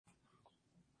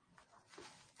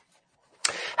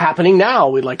Happening now,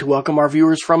 we'd like to welcome our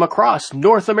viewers from across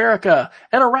North America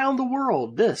and around the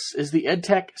world. This is the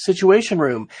EdTech Situation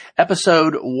Room,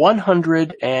 episode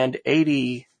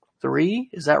 183.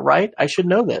 Is that right? I should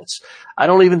know this. I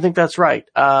don't even think that's right.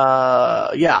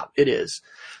 Yeah, it is.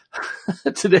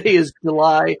 Today is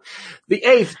July the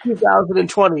 8th,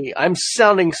 2020. I'm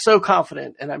sounding so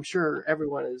confident, and I'm sure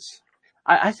everyone is.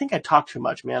 I think I talked too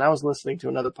much, man. I was listening to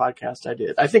another podcast I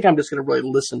did. I think I'm just going to really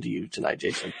listen to you tonight,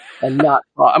 Jason, and not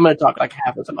talk. I'm going to talk like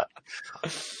half as much.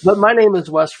 But my name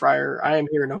is Wes Fryer. I am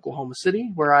here in Oklahoma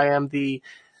City, where I am the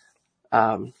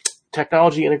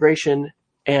technology integration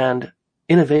and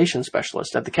innovation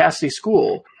specialist at the Cassidy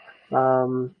School,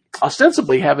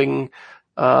 ostensibly having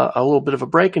a little bit of a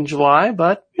break in July,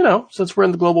 but since we're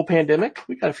in the global pandemic,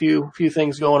 we got a few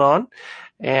things going on.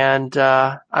 And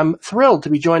I'm thrilled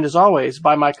to be joined, as always,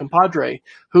 by my compadre,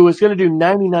 who is going to do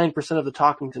 99% of the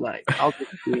talking tonight. I'll just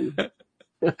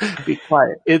be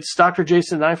quiet. It's Dr.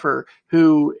 Jason Neiffer,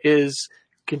 who is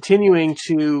continuing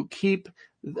to keep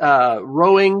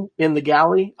rowing in the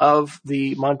galley of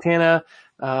the Montana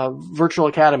Virtual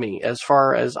Academy, as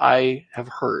far as I have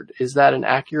heard. Is that an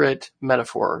accurate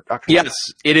metaphor, Dr.? Yes,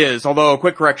 it is. Although,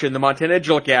 quick correction, the Montana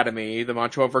Digital Academy, the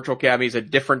Montana Virtual Academy is a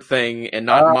different thing and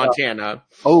not Montana.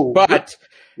 Oh, but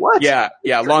what? Yeah,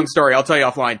 long story. I'll tell you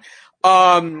offline.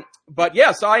 But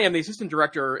yes, I am the assistant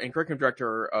director and curriculum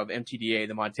director of MTDA,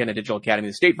 the Montana Digital Academy,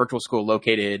 the state virtual school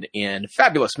located in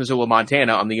fabulous Missoula,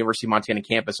 Montana on the University of Montana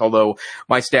campus, although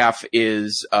my staff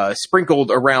is sprinkled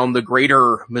around the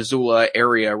greater Missoula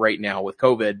area right now with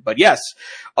COVID. But yes,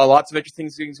 lots of interesting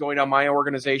things going on in my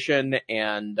organization,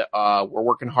 and we're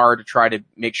working hard to try to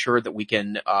make sure that we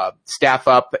can staff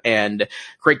up and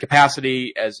create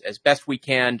capacity as best we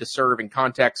can to serve in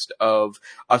context of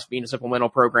us being a supplemental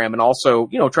program, and also,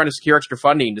 trying to secure extra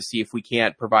funding to see if we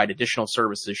can't provide additional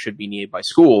services should be needed by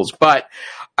schools. But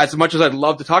as much as I'd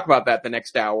love to talk about that the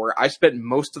next hour, I spent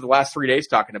most of the last 3 days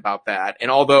talking about that.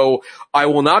 And although I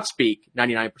will not speak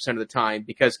 99% of the time,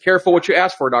 because careful what you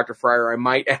ask for, Dr. Fryer, I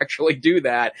might actually do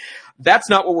that. That's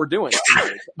not what we're doing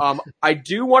tonight. I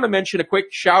do want to mention a quick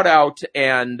shout out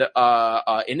and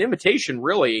an invitation,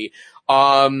 really.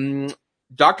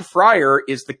 Dr. Fryer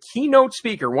is the keynote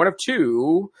speaker, one of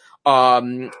two,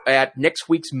 at next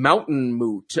week's Mountain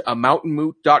Moot,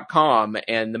 mountainmoot.com.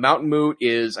 And the Mountain Moot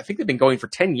is, I think they've been going for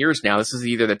 10 years now. This is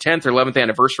either the 10th or 11th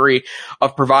anniversary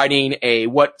of providing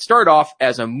what started off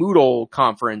as a Moodle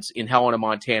conference in Helena,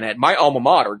 Montana at my alma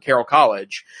mater, Carroll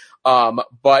College,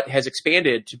 but has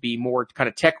expanded to be more kind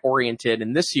of tech oriented.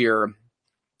 And this year,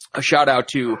 a shout out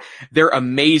to their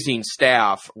amazing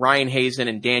staff, Ryan Hazen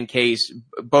and Dan Case,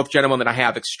 both gentlemen that I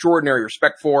have extraordinary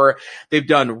respect for. They've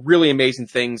done really amazing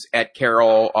things at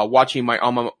Carroll, watching my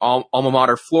alma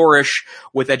mater flourish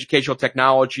with educational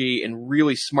technology and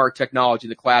really smart technology in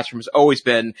the classroom has always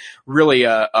been really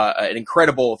an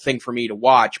incredible thing for me to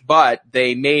watch. But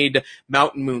they made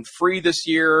Mountain Moot free this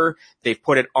year. They've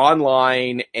put it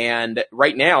online, and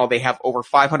right now they have over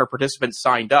 500 participants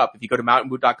signed up. If you go to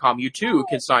mountainmoot.com, you too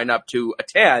can sign up to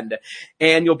attend,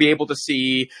 and you'll be able to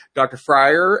see Dr.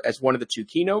 Fryer as one of the two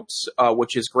keynotes,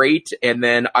 which is great. And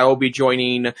then I will be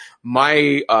joining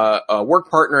my work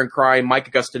partner in crime,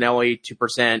 Mike Agustinelli, to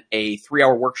present a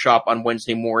 3-hour workshop on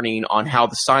Wednesday morning on how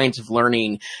the science of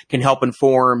learning can help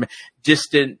inform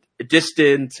distant,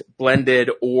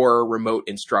 blended, or remote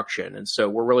instruction. And so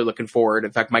we're really looking forward.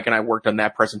 In fact, Mike and I worked on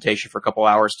that presentation for a couple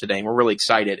hours today, and we're really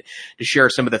excited to share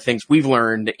some of the things we've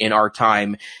learned in our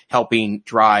time helping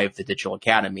drive the Digital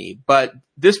Academy. But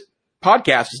this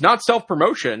podcast is not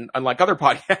self-promotion, unlike other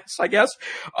podcasts, I guess.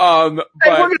 But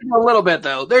we're going to do a little bit,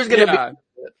 though.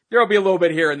 There'll be a little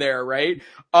bit here and there, right?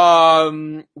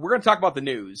 We're going to talk about the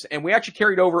news, and we actually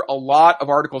carried over a lot of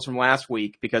articles from last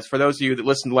week, because for those of you that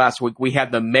listened last week, we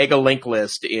had the mega link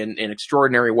list in an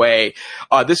extraordinary way.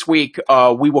 This week,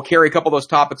 we will carry a couple of those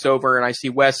topics over, and I see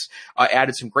Wes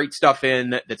added some great stuff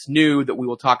in that's new that we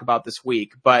will talk about this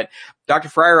week. But Dr.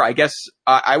 Fryer, I guess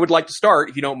I would like to start,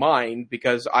 if you don't mind,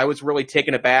 because I was really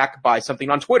taken aback by something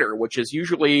on Twitter, which is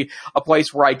usually a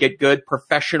place where I get good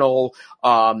professional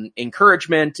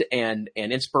encouragement and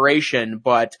inspiration.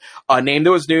 But a name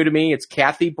that was new to me, it's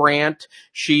Kathy Brandt.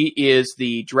 She is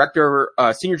the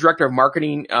senior director of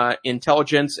marketing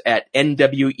intelligence at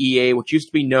NWEA, which used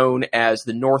to be known as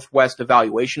the Northwest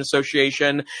Evaluation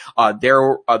Association.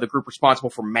 They're the group responsible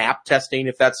for MAP testing,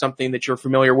 if that's something that you're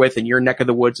familiar with in your neck of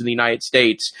the woods in the United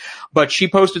States. But she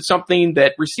posted something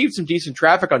that received some decent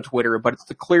traffic on Twitter, but it's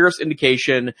the clearest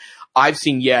indication I've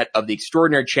seen yet of the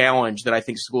extraordinary challenge that I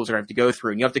think schools are going to have to go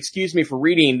through. And you have to excuse me for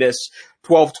reading this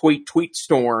 12 tweet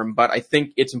storm, but I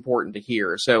think it's important to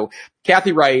hear. So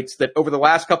Kathy writes that over the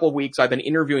last couple of weeks, I've been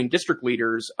interviewing district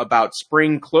leaders about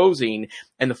spring closing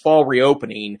and the fall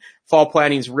reopening. Fall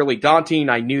planning is really daunting.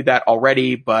 I knew that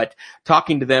already, but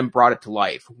talking to them brought it to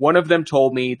life. One of them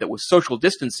told me that with social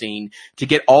distancing, to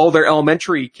get all their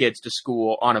elementary kids to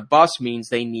school on a bus means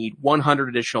they need 100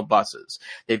 additional buses.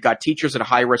 They've got teachers at a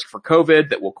high risk for COVID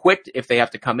that will quit if they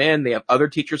have to come in. They have other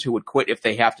teachers who would quit if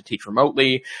they have to teach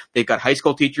remotely. They've got high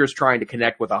school teachers trying to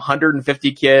connect with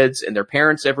 150 kids and their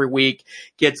parents every week,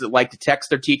 kids that like to text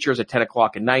their teachers at 10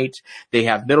 o'clock at night. They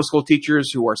have middle school teachers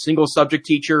who are single subject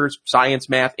teachers, science,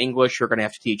 math, English, who are going to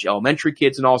have to teach elementary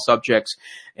kids in all subjects,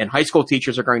 and high school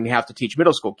teachers are going to have to teach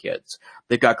middle school kids.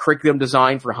 They've got curriculum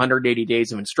designed for 180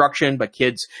 days of instruction, but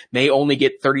kids may only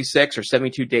get 36 or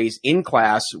 72 days in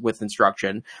class with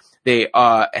instruction. They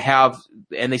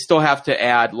they still have to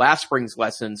add last spring's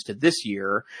lessons to this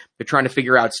year. They're trying to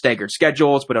figure out staggered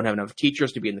schedules, but don't have enough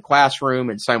teachers to be in the classroom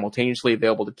and simultaneously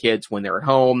available to kids when they're at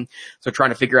home. So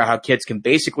trying to figure out how kids can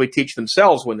basically teach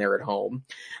themselves when they're at home.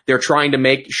 They're trying to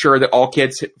make sure that all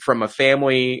kids from a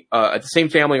family, the same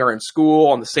family are in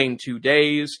school on the same 2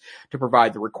 days to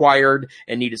provide the required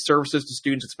and needed services to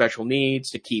students with special needs,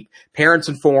 to keep parents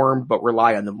informed but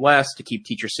rely on them less, to keep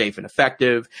teachers safe and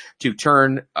effective, to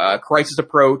turn crisis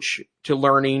approach to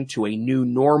learning to a new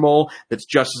normal that's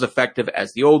just as effective as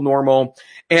the old normal.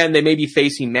 And they may be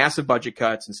facing massive budget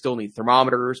cuts and still need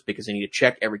thermometers because they need to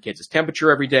check every kid's temperature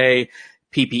every day.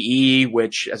 PPE,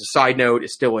 which, as a side note,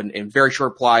 is still in very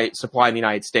short supply in the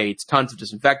United States. Tons of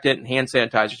disinfectant and hand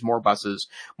sanitizers, more buses,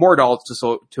 more adults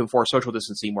to enforce social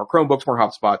distancing, more Chromebooks, more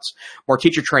hotspots, more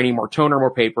teacher training, more toner,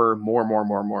 more paper,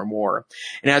 more.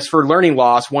 And as for learning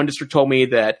loss, one district told me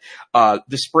that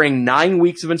this spring, 9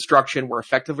 weeks of instruction were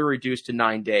effectively reduced to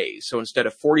 9 days. So instead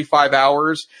of 45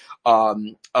 hours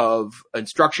of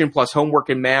instruction plus homework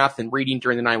and math and reading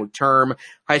during the 9-week term,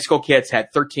 high school kids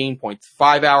had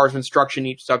 13.5 hours of instruction in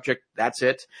each subject. That's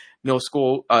it. Middle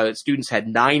school students had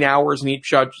 9 hours in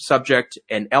each subject,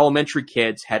 and elementary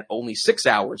kids had only 6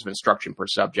 hours of instruction per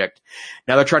subject.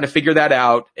 Now they're trying to figure that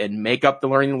out and make up the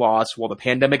learning loss while the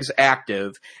pandemic is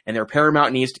active, and their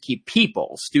paramount needs to keep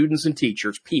people, students and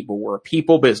teachers, we're a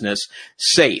people business,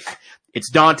 safe.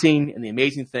 It's daunting, and the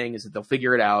amazing thing is that they'll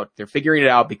figure it out. They're figuring it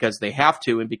out because they have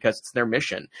to and because it's their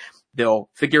mission. They'll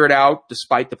figure it out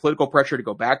despite the political pressure to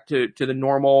go back to the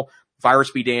normal.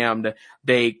 Virus be damned.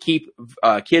 They keep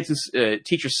kids and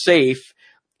teachers safe,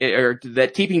 or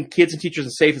that keeping kids and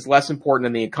teachers safe is less important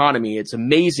than the economy. It's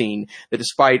amazing that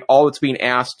despite all that's being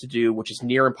asked to do, which is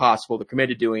near impossible, they're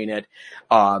committed to doing it.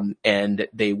 And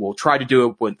they will try to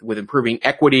do it with improving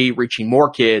equity, reaching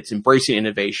more kids, embracing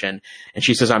innovation. And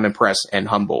she says, I'm impressed and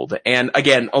humbled. And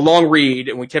again, a long read,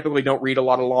 and we typically don't read a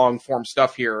lot of long form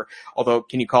stuff here, although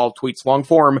can you call tweets long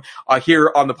form,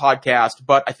 here on the podcast?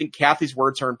 But I think Kathy's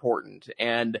words are important.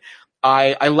 And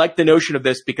I like the notion of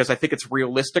this because I think it's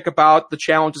realistic about the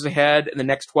challenges ahead in the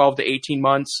next 12 to 18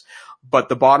 months. But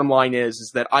the bottom line is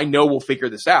that I know we'll figure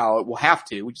this out. We'll have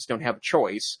to. We just don't have a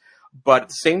choice. But at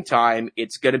the same time,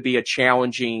 it's going to be a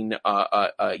challenging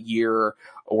year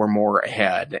or more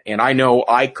ahead. And I know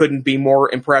I couldn't be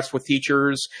more impressed with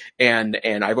teachers, and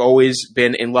I've always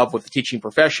been in love with the teaching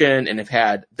profession and have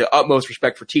had the utmost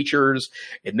respect for teachers,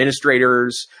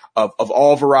 administrators of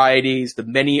all varieties, the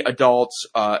many adults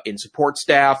in support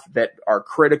staff that are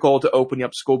critical to opening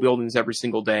up school buildings every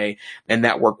single day, and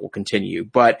that work will continue.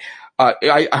 But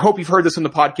I hope you've heard this on the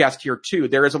podcast here too.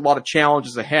 There is a lot of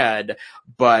challenges ahead,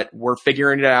 but we're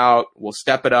figuring it out. We'll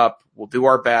step it up. We'll do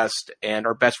our best, and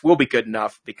our best will be good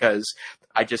enough because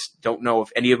I just don't know if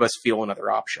any of us feel another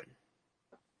option.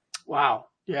 Wow.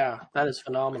 Yeah, that is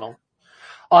phenomenal.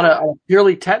 On a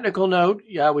purely technical note,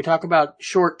 yeah, we talk about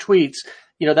short tweets.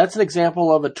 You know, that's an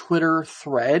example of a Twitter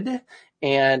thread.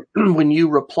 And when you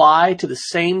reply to the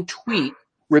same tweet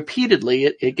repeatedly,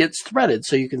 it gets threaded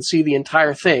so you can see the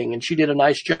entire thing. And she did a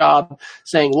nice job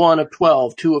saying 1 of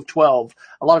 12, 2 of 12.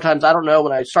 A lot of times I don't know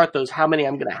when I start those how many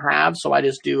I'm going to have, so I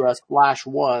just do a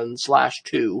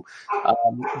 /1/2.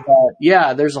 But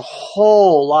yeah, there's a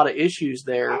whole lot of issues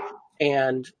there.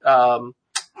 And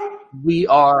we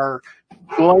are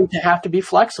going to have to be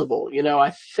flexible. You know,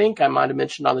 I think I might have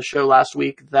mentioned on the show last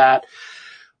week that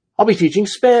I'll be teaching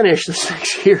Spanish this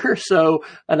next year. So,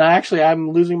 and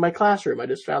I'm losing my classroom. I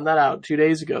just found that out 2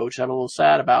 days ago, which I'm a little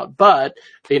sad about. But,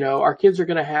 you know, our kids are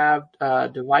going to have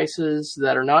devices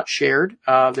that are not shared.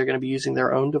 They're going to be using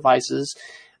their own devices.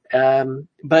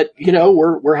 But, you know,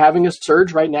 we're having a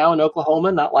surge right now in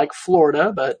Oklahoma, not like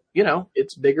Florida, but, you know,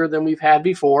 it's bigger than we've had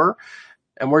before.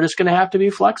 and we're just going to have to be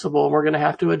flexible and we're going to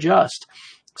have to adjust.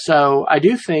 So I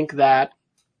do think that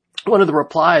one of the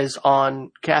replies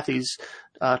on Kathy's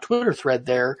Twitter thread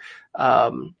there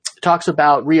talks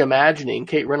about reimagining.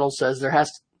 Kate Reynolds says there has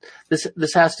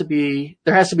to be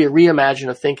a reimagine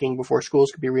of thinking before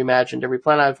schools can be reimagined. Every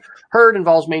plan I've heard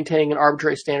involves maintaining an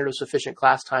arbitrary standard of sufficient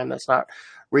class time. That's not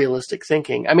realistic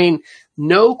thinking. I mean,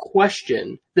 no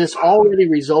question, this already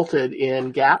resulted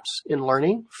in gaps in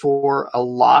learning for a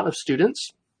lot of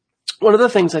students. One of the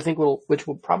things I think which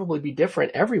will probably be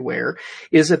different everywhere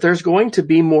is that there's going to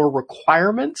be more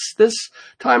requirements this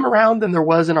time around than there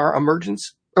was in our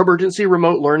emergency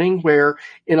remote learning, where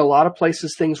in a lot of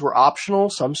places things were optional.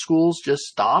 Some schools just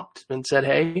stopped and said,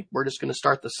 hey, we're just going to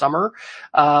start the summer.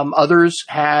 Others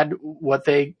had what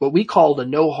we called a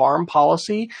no harm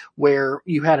policy, where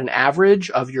you had an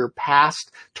average of your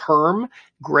past term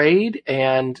grade.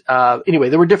 And anyway,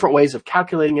 there were different ways of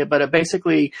calculating it, but it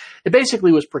basically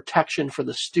was protection for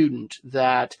the student,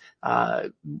 that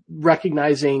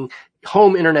recognizing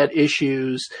home internet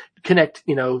issues,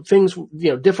 things,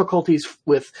 difficulties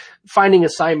with finding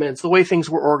assignments, the way things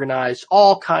were organized,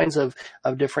 all kinds of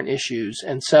different issues.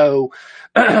 And so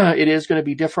it is going to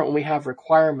be different when we have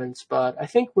requirements, but I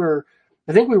think we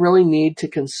really need to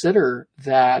consider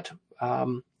that,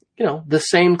 the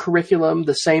same curriculum,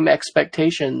 the same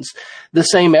expectations, the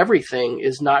same everything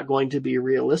is not going to be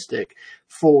realistic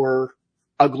for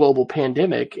a global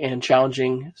pandemic and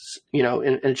challenging, in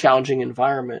a challenging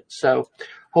environment. So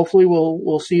hopefully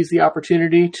we'll seize the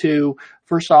opportunity to,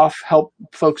 first off, help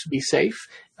folks be safe,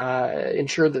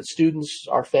 ensure that students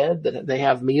are fed, that they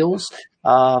have meals,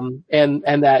 and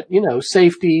that,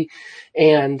 safety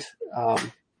and,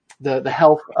 the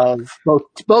health of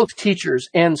both teachers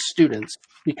and students,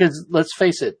 because let's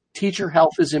face it, teacher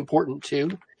health is important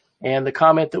too. And the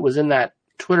comment that was in that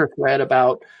Twitter thread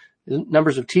about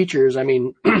numbers of teachers, I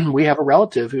mean, we have a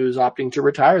relative who is opting to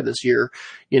retire this year,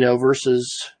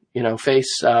 versus,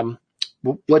 face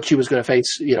what she was going to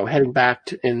face, heading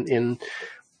back in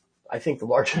I think the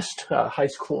largest high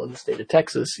school in the state of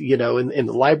Texas, in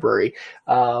the library.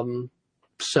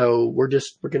 So we're going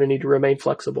to need to remain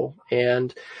flexible,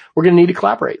 and we're going to need to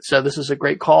collaborate. So this is a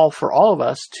great call for all of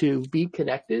us to be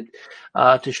connected,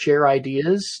 to share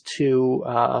ideas,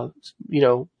 to,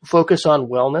 focus on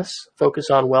wellness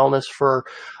for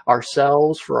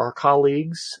ourselves, for our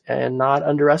colleagues, and not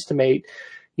underestimate,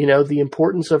 the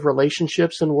importance of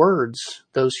relationships and words,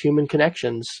 those human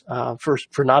connections, for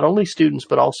not only students,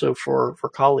 but also for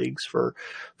colleagues, for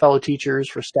fellow teachers,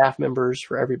 for staff members,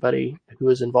 for everybody who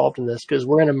is involved in this, because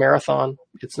we're in a marathon.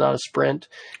 It's not a sprint.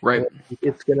 Right.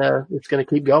 It's gonna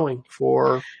keep going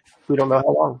for, we don't know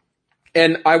how long.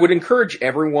 And I would encourage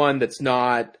everyone that's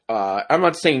not, I'm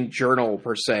not saying journal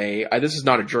per se. This is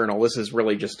not a journal. This is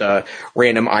really just a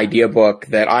random idea book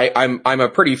that I'm a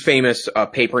pretty famous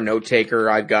paper note taker.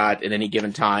 I've got at any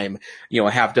given time,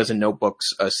 a half dozen notebooks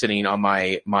sitting on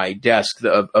my desk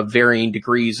of varying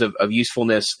degrees of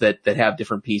usefulness that have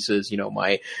different pieces.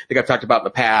 I think I've talked about in the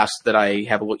past that I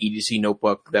have a little EDC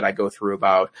notebook that I go through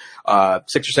about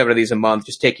 6 or 7 of these a month,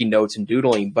 just taking notes and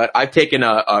doodling. But I've taken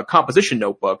a composition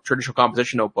notebook, traditional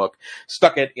composition notebook,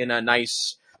 stuck it in a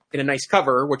nice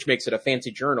cover, which makes it a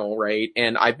fancy journal, right?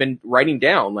 And I've been writing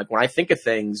down, like, when I think of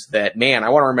things that, man, I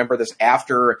want to remember this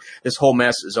after this whole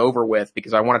mess is over with,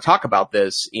 because I want to talk about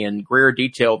this in greater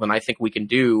detail than I think we can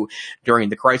do during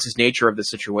the crisis nature of the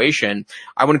situation.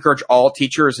 I would encourage all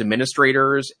teachers,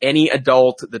 administrators, any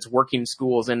adult that's working in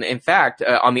schools, and in fact,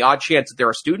 on the odd chance that there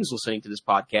are students listening to this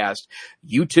podcast,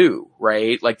 you too,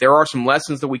 right? Like, there are some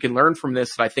lessons that we can learn from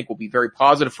this that I think will be very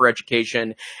positive for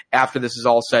education after this is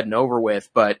all said and over with.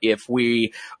 But if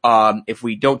we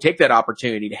don't take that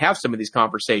opportunity to have some of these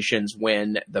conversations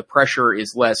when the pressure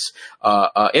is less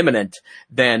imminent,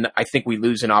 then I think we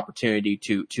lose an opportunity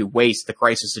to waste the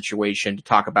crisis situation to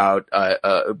talk about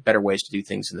better ways to do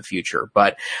things in the future.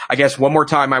 But I guess one more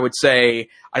time, I would say,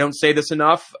 I don't say this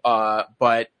enough,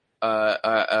 but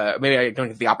maybe I don't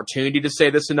have the opportunity to say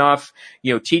this enough.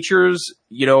 Teachers,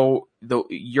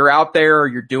 you're out there,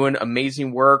 you're doing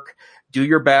amazing work. Do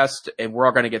your best, and we're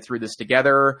all going to get through this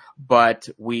together. But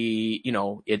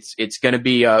it's going to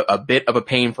be a bit of a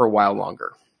pain for a while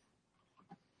longer.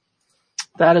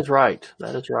 That is right.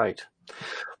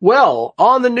 Well,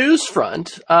 on the news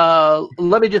front,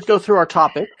 let me just go through our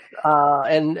topic.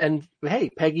 And hey,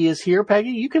 Peggy is here.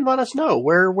 Peggy, you can let us know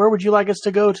where would you like us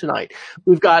to go tonight?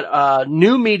 We've got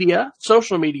new media,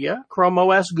 social media, Chrome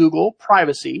OS, Google,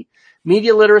 privacy,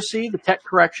 media literacy, the tech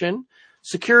correction,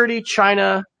 security,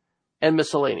 China, and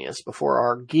miscellaneous before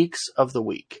our Geeks of the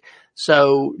Week.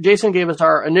 So Jason gave us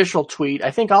our initial tweet.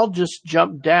 I think I'll just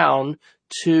jump down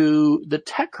to the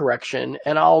tech correction,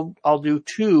 and I'll do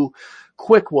two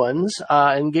quick ones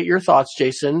and get your thoughts,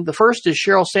 Jason. The first is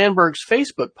Sheryl Sandberg's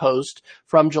Facebook post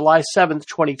from July 7th,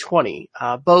 2020.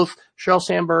 Both Sheryl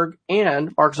Sandberg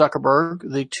and Mark Zuckerberg,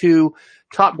 the two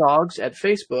top dogs at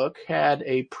Facebook, had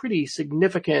a pretty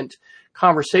significant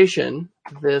conversation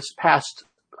this past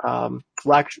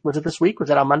was it this week? Was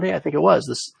that on Monday? I think it was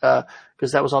this,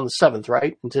 because that was on the 7th,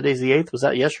 right? And today's the 8th. Was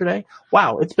that yesterday?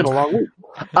 Wow. It's been a long week.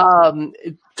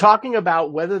 Talking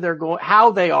about whether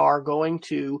how they are going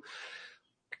to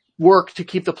work to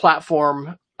keep the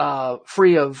platform,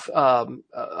 free of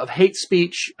hate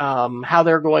speech, how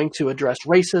they're going to address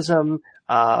racism,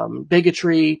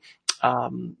 bigotry,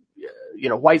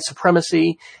 white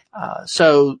supremacy.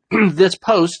 So this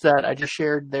post that I just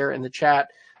shared there in the chat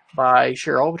by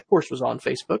Sheryl, which of course was on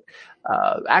Facebook,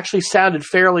 actually sounded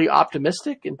fairly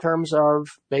optimistic in terms of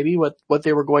maybe what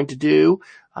they were going to do.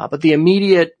 But the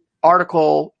immediate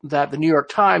article that the New York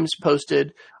Times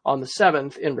posted on the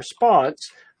 7th in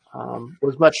response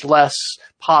was much less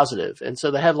positive. And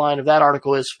so the headline of that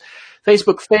article is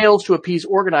Facebook fails to appease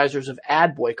organizers of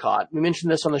ad boycott. We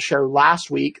mentioned this on the show last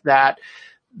week that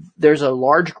there's a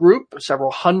large group, several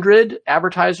hundred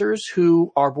advertisers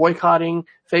who are boycotting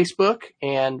Facebook,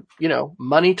 and,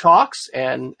 money talks,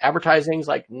 and advertising is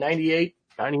like 99%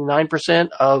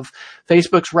 of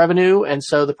Facebook's revenue. And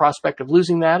so the prospect of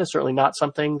losing that is certainly not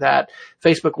something that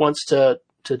Facebook wants to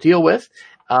deal with.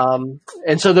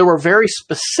 And so there were very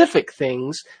specific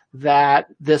things that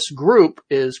this group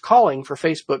is calling for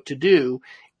Facebook to do.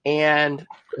 And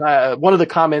one of the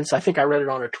comments, I think I read it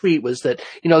on a tweet, was that,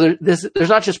 there's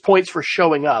not just points for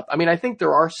showing up. I mean, I think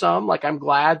there are some, like, I'm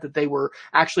glad that they were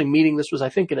actually meeting. This was, I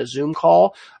think, in a Zoom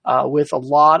call with a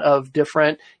lot of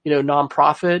different,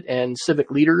 nonprofit and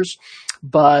civic leaders,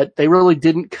 but they really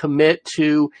didn't commit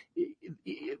to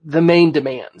the main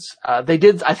demands. They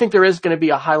did. I think there is going to be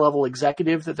a high level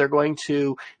executive that they're going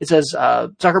to, it says,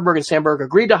 Zuckerberg and Sandberg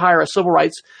agreed to hire a civil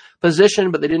rights position,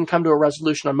 but they didn't come to a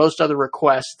resolution on most other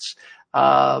requests.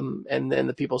 And then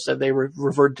the people said they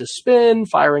reverted to spin,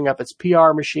 firing up its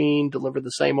PR machine, delivered the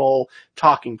same old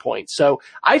talking points. So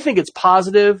I think it's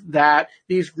positive that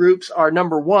these groups are,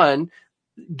 number one,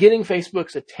 getting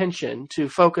Facebook's attention to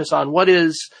focus on what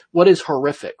is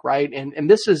horrific, right? And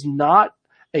this is not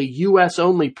a US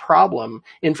only problem.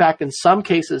 In fact, in some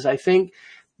cases, I think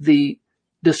the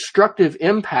destructive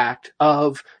impact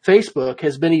of Facebook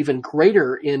has been even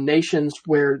greater in nations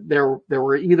where there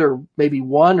were either maybe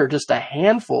one or just a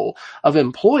handful of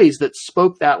employees that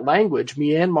spoke that language.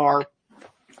 Myanmar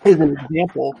is an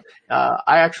example.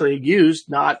 I actually used,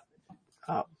 not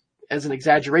as an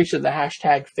exaggeration, the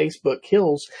hashtag Facebook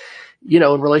kills,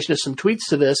 in relation to some tweets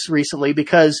to this recently,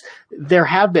 because there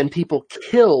have been people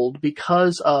killed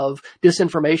because of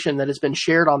disinformation that has been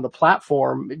shared on the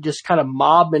platform, just kind of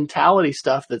mob mentality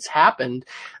stuff that's happened.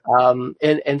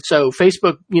 And so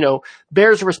Facebook,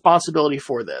 bears a responsibility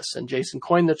for this. And Jason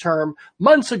coined the term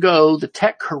months ago, the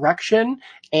tech correction,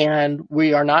 and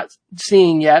we are not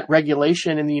seeing yet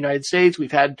regulation in the United States. We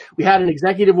had an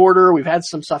executive order. We've had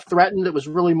some stuff threatened that was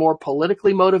really more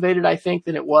politically motivated, I think,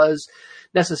 than it was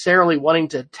necessarily wanting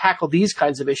to tackle these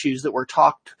kinds of issues that were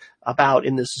talked about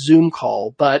in this Zoom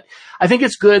call. But I think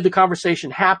it's good the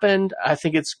conversation happened. I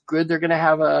think it's good they're going to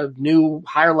have a new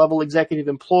higher level executive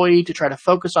employee to try to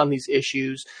focus on these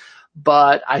issues.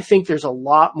 But I think there's a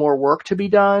lot more work to be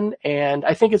done. And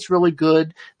I think it's really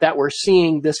good that we're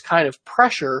seeing this kind of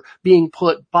pressure being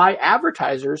put by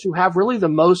advertisers who have really the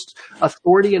most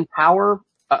authority and power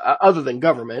other than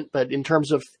government, but in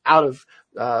terms of out of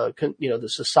the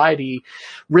society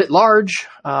writ large.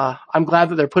 I'm glad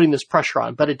that they're putting this pressure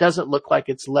on, but it doesn't look like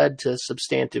it's led to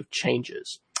substantive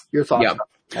changes. Your thoughts? Yeah.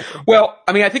 Well,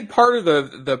 I mean, I think part of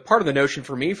the notion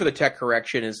for me for the tech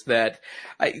correction is that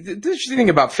this is the thing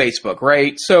about Facebook,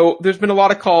 right? So there's been a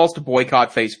lot of calls to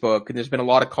boycott Facebook, and there's been a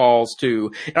lot of calls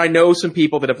to, and I know some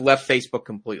people that have left Facebook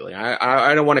completely.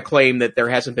 I don't want to claim that there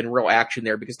hasn't been real action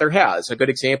there, because there has. A good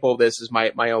example of this is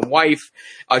my own wife.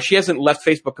 She hasn't left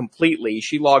Facebook completely.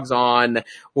 She logs on,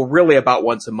 well, really about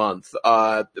once a month.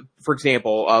 For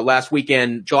example, last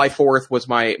weekend, July 4th was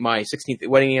my 16th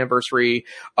wedding anniversary.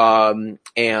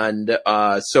 And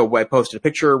so I posted a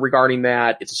picture regarding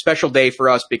that. It's a special day for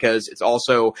us because it's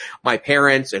also my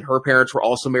parents and her parents were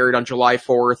also married on July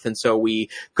 4th. And so we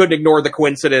couldn't ignore the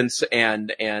coincidence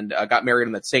and got married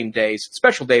on that same day. So it's a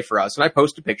special day for us. And I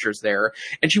posted pictures there,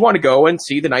 and she wanted to go and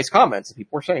see the nice comments that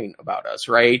people were saying about us,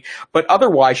 right? But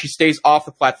otherwise, she stays off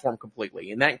the platform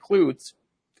completely. And that includes,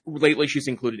 lately she's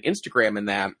included Instagram in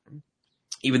that.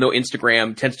 even though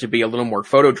Instagram tends to be a little more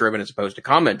photo driven as opposed to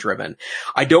comment driven.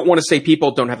 I don't want to say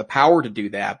people don't have the power to do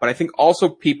that, but I think also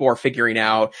people are figuring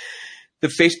out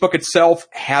that Facebook itself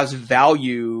has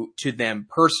value to them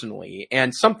personally,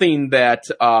 and something that,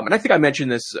 and I think I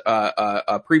mentioned this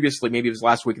previously, maybe it was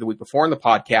last week or the week before in the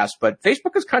podcast, but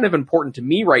Facebook is kind of important to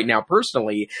me right now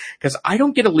personally, because I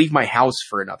don't get to leave my house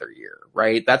for another year,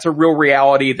 right? That's a real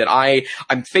reality that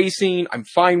I'm facing. I'm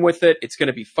fine with it. It's going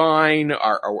to be fine.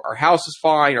 Our house is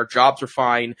fine. Our jobs are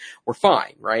fine. We're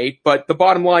fine, right? But the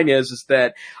bottom line is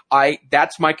that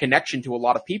that's my connection to a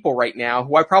lot of people right now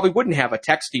who I probably wouldn't have a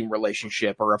texting relationship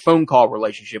or a phone call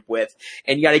relationship with.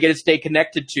 And you got to get to stay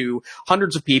connected to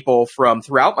hundreds of people from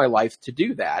throughout my life to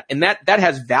do that. And that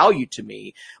has value to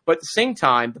me. But at the same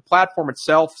time, the platform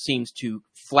itself seems to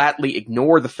flatly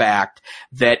ignore the fact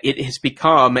that it has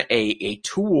become a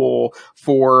tool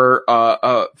for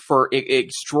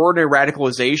extraordinary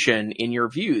radicalization in your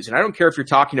views. And I don't care if you're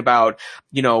talking about,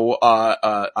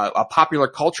 a popular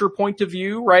culture point of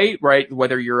view, right?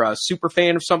 Whether you're a super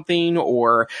fan of something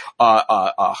or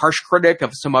a harsh critic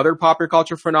of some other popular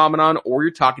culture phenomenon, or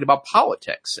you're talking about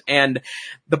politics. And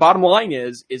the bottom line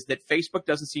is that Facebook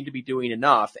doesn't seem to be doing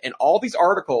enough. And all these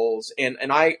articles, and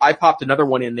I popped another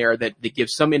one in there that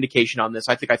gives some indication on this.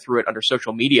 I think I threw it under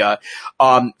social media.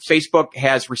 Facebook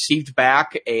has received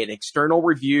back an external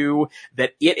review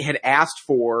that it had asked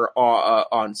for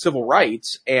on civil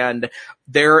rights, and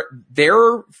their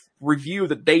review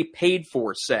that they paid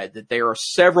for said that there are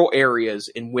several areas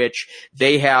in which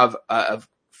they have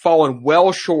fallen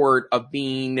well short of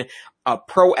being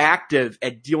proactive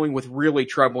at dealing with really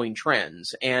troubling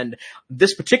trends. And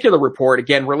this particular report,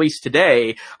 again, released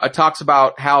today, talks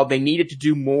about how they needed to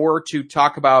do more to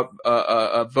talk about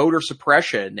voter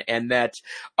suppression, and that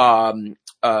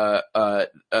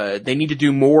they need to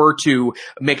do more to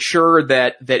make sure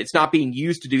that it's not being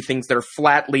used to do things that are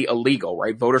flatly illegal,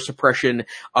 right? Voter suppression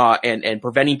and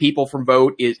preventing people from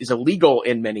vote is illegal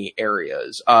in many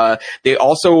areas. They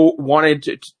also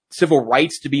wanted civil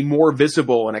rights to be more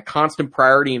visible and a constant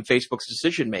priority in Facebook's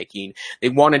decision making. They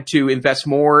wanted to invest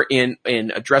more in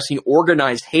addressing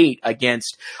organized hate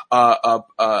against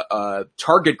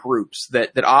target groups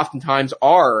that oftentimes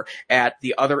are at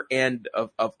the other end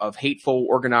of hateful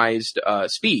organized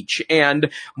speech,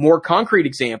 and more concrete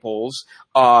examples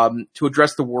to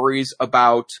address the worries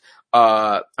about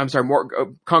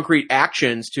more concrete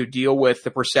actions to deal with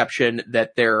the perception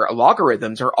that their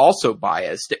logarithms are also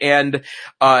biased. And,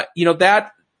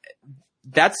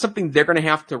 that's something they're going to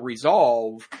have to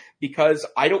resolve, because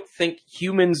I don't think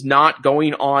humans not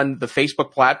going on the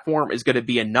Facebook platform is going to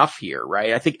be enough here,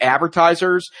 right? I think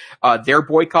advertisers, their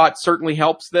boycott certainly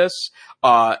helps this.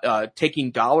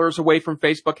 Taking dollars away from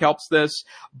Facebook helps this,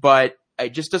 but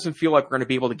it just doesn't feel like we're going to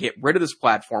be able to get rid of this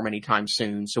platform anytime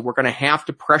soon. So we're going to have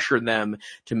to pressure them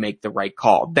to make the right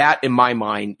call. That, in my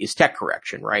mind, is tech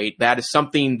correction, right? That is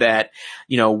something that,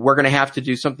 we're going to have to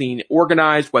do something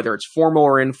organized, whether it's formal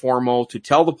or informal, to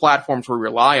tell the platforms we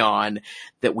rely on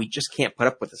that we just can't put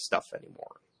up with this stuff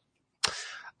anymore.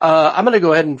 I'm going to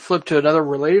go ahead and flip to another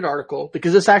related article,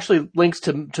 because this actually links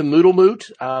to Moodle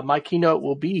Moot. My keynote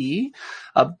will be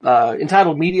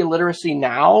entitled Media Literacy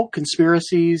Now,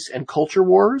 Conspiracies and Culture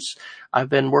Wars. I've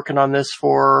been working on this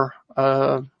for,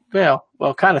 kind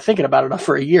of thinking about it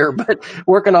for a year, but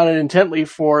working on it intently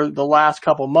for the last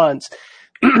couple months.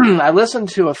 I listened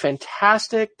to a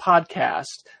fantastic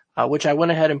podcast, which I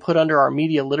went ahead and put under our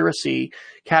media literacy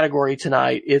category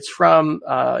tonight. It's from,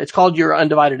 it's called Your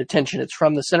Undivided Attention. It's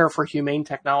from the Center for Humane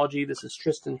Technology. This is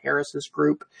Tristan Harris's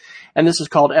group. And this is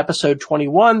called episode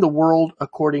 21, The World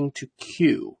According to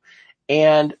Q.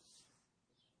 And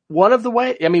one of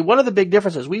the big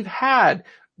differences, we've had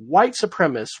white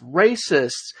supremacists,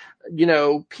 racists,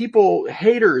 people,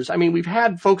 haters. We've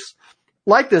had folks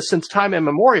like this since time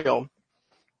immemorial.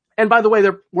 And by the way,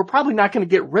 we're probably not going to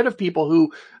get rid of people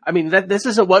who, this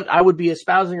isn't what I would be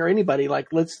espousing or anybody. Like,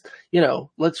 let's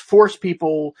force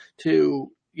people to,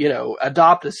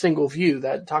 adopt a single view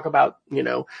that talk about,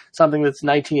 something that's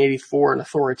 1984 and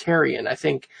authoritarian. I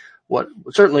think what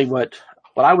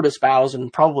I would espouse,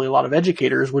 and probably a lot of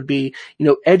educators, would be,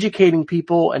 educating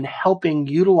people and helping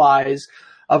utilize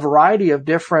a variety of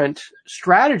different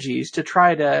strategies to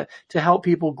try to help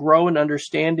people grow in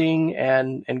understanding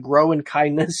and grow in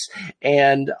kindness,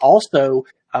 and also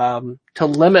to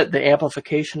limit the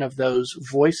amplification of those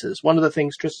voices. One of the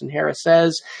things Tristan Harris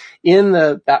says in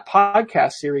that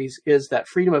podcast series is that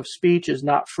freedom of speech is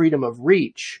not freedom of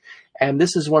reach. And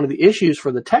this is one of the issues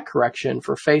for the tech correction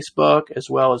for Facebook as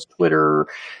well as Twitter,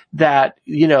 that,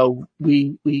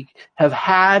 we have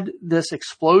had this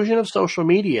explosion of social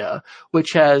media,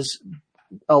 which has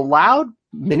allowed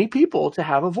many people to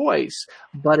have a voice,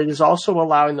 but it is also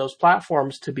allowing those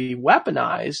platforms to be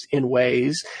weaponized in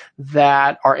ways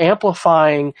that are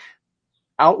amplifying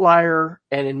outlier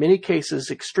and in many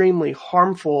cases extremely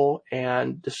harmful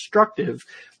and destructive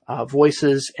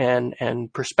voices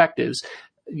and perspectives,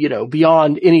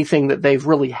 beyond anything that they've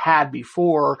really had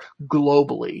before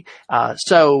globally.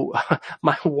 So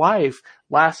my wife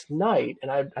last night, and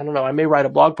I don't know, I may write a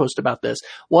blog post about this.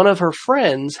 One of her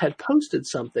friends had posted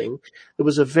something that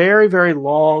was a very, very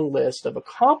long list of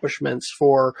accomplishments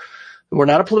for, we're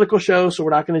not a political show, so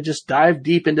we're not going to just dive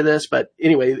deep into this. But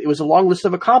anyway, it was a long list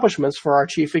of accomplishments for our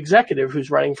chief executive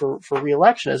who's running for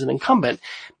re-election as an incumbent.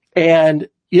 And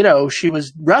she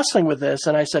was wrestling with this,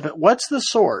 and I said, what's the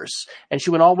source? And she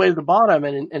went all the way to the bottom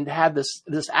and had this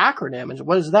acronym. And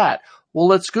what is that? Well,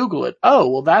 let's Google it. Oh,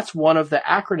 well, that's one of the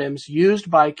acronyms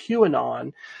used by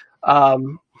QAnon,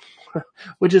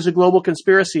 which is a global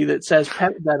conspiracy that says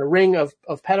that a ring of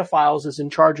pedophiles is in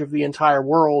charge of the entire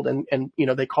world, and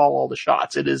they call all the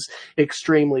shots. It is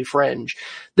extremely fringe.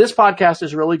 This podcast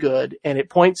is really good, and it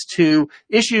points to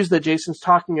issues that Jason's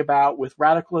talking about with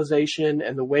radicalization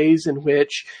and the ways in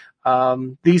which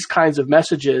these kinds of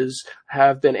messages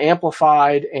have been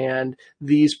amplified, and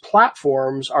these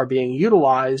platforms are being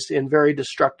utilized in very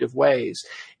destructive ways.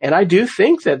 And I do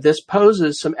think that this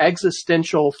poses some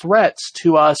existential threats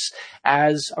to us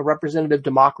as a representative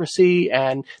democracy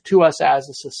and to us as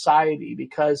a society,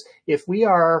 because if we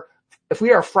are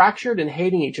fractured and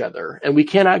hating each other, and we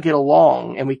cannot get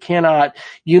along, and we cannot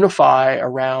unify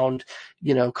around,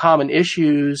 common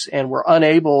issues, and we're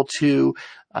unable to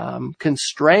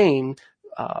constrain,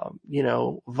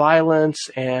 violence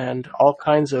and all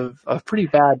kinds of pretty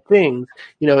bad things,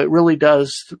 it really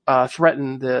does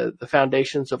threaten the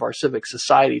foundations of our civic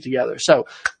society together. So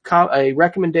a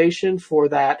recommendation for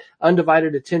that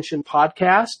Undivided Attention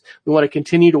podcast. We want to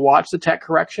continue to watch the tech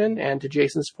correction. And to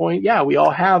Jason's point, we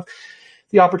all have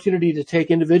the opportunity to take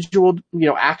individual,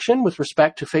 action with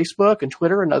respect to Facebook and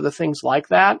Twitter and other things like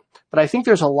that. But I think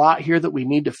there's a lot here that we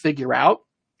need to figure out.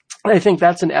 And I think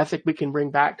that's an ethic we can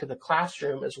bring back to the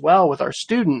classroom as well with our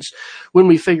students when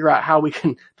we figure out how we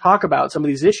can talk about some of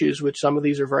these issues, which some of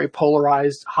these are very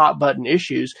polarized, hot button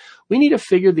issues. We need to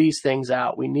figure these things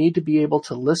out. We need to be able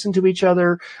to listen to each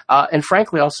other. And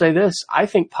frankly, I'll say this, I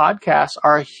think podcasts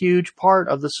are a huge part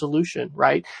of the solution,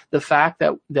 right? The fact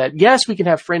that yes, we can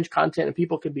have fringe content and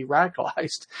people can be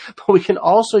radicalized, but we can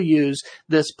also use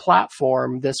this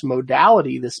platform, this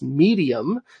modality, this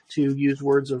medium, to use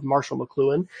words of Marshall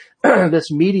McLuhan,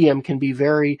 this medium can be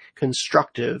very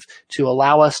constructive to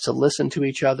allow us to listen to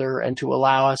each other and to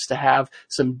allow us to have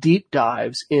some deep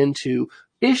dives into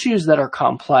issues that are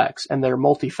complex and they're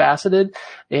multifaceted.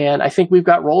 And I think we've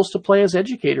got roles to play as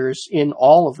educators in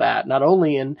all of that, not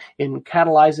only in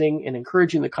catalyzing and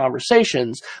encouraging the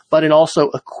conversations, but in also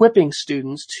equipping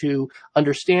students to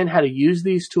understand how to use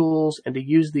these tools and to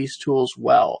use these tools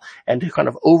well, and to kind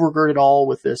of overgird it all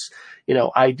with this,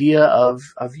 idea of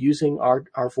using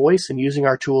our voice and using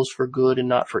our tools for good and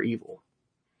not for evil.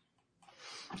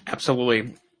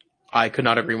 Absolutely. I could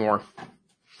not agree more.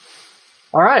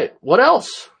 All right. What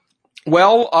else?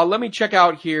 Well, let me check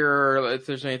out here if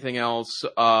there's anything else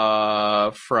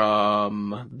from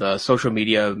the social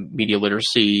media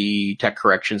literacy, tech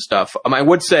correction stuff. I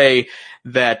would say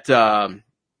that that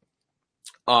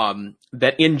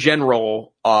in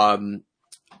general,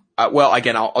 well,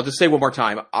 again, I'll just say one more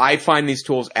time. I find these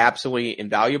tools absolutely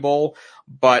invaluable,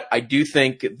 but I do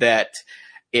think that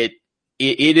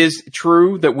it is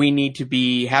true that we need to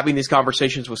be having these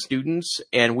conversations with students,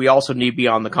 and we also need to be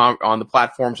on the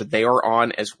platforms that they are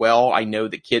on as well. I know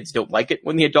that kids don't like it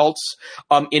when the adults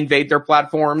invade their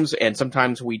platforms, and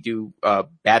sometimes we do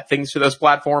bad things to those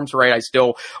platforms, right? I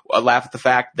still laugh at the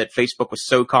fact that Facebook was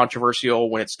so controversial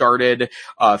when it started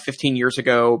 15 years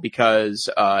ago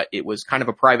because it was kind of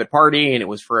a private party and it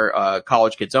was for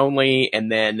college kids only.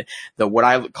 And then what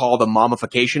I call the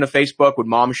momification of Facebook, when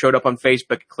mom showed up on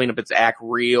Facebook to clean up its act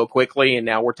real quickly, and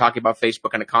now we're talking about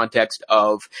Facebook in a context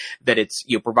of that it's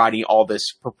providing all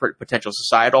this potential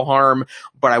societal harm.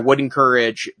 But I would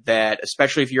encourage that,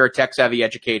 especially if you're a tech savvy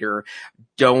educator,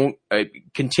 don't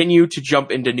continue to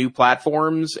jump into new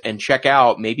platforms and check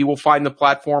out. Maybe we'll find the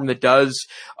platform that does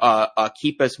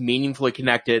keep us meaningfully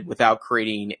connected without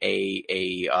creating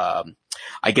I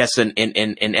guess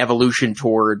an evolution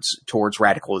towards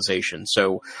radicalization.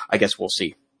 So I guess we'll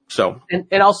see. So, and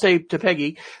I'll say to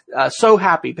Peggy, so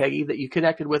happy, Peggy, that you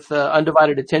connected with the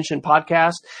Undivided Attention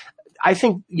podcast. I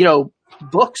think,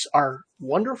 books are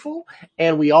wonderful.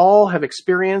 And we all have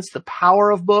experienced the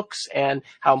power of books and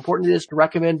how important it is to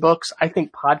recommend books. I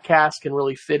think podcasts can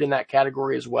really fit in that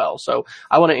category as well. So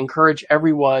I want to encourage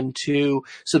everyone to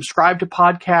subscribe to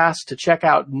podcasts, to check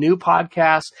out new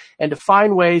podcasts, and to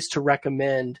find ways to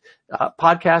recommend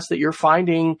podcasts that you're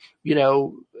finding,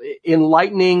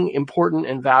 enlightening, important,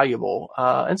 and valuable.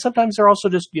 And sometimes they're also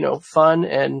just, fun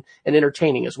and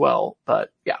entertaining as well.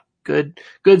 But yeah, good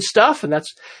stuff. And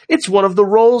it's one of the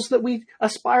roles that we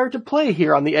aspire to play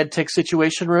here on the EdTech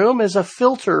Situation Room, as a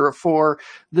filter for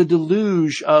the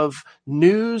deluge of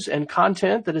news and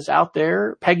content that is out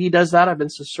there. Peggy does that. I've been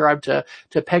subscribed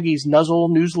to Peggy's Nuzzle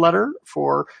newsletter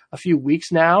for a few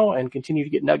weeks now and continue to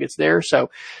get nuggets there. So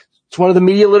it's one of the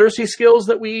media literacy skills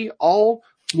that we all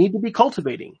need to be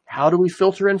cultivating. How do we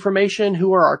filter information?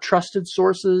 Who are our trusted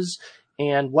sources?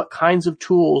 And what kinds of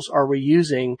tools are we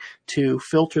using to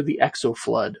filter the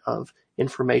exoflood of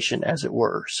information, as it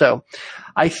were? So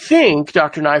I think,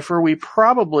 Dr. Neiffer, we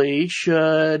probably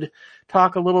should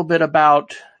talk a little bit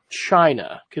about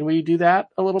China. Can we do that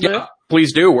a little bit?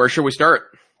 Please do. Where should we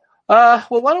start? Well,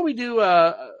 why don't we do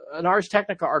an Ars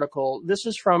Technica article. This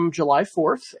is from July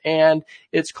 4th, and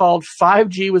it's called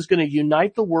 5G was going to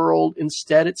unite the world.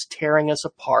 Instead, it's tearing us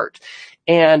apart.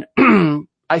 And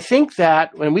I think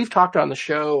that when we've talked on the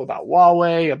show about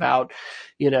Huawei, about,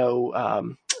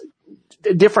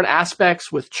 different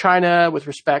aspects with China with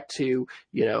respect to,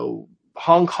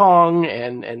 Hong Kong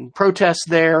and protests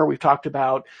there, we've talked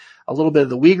about a little bit of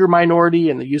the Uyghur minority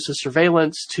and the use of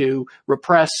surveillance to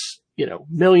repress,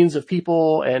 millions of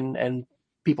people, and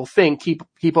people think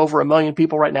keep over 1 million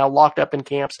people right now locked up in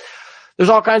camps. There's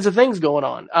all kinds of things going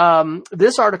on.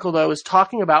 This article, though, is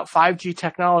talking about 5G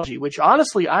technology, which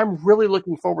honestly I'm really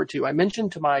looking forward to. I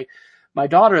mentioned to my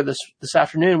daughter this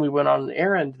afternoon, we went on an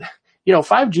errand.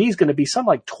 5G is going to be something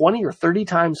like 20 or 30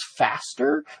 times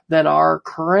faster than our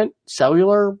current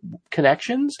cellular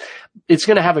connections. It's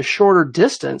going to have a shorter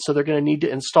distance, so they're going to need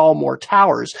to install more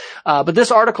towers. But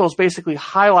this article is basically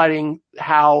highlighting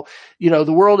how,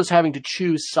 the world is having to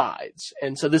choose sides.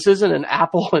 And so this isn't an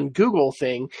Apple and Google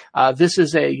thing. This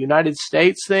is a United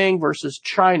States thing versus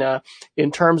China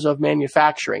in terms of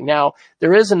manufacturing. Now,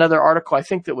 there is another article, I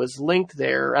think, that was linked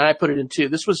there, and I put it in too.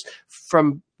 This was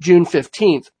from June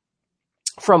 15th.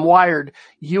 From Wired,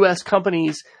 U.S.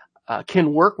 companies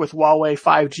can work with Huawei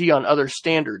 5G on other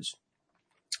standards.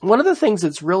 One of the things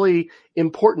that's really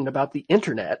important about the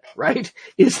internet, right,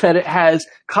 is that it has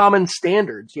common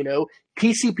standards.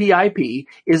 TCP/IP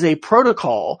is a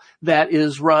protocol that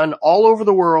is run all over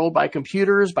the world by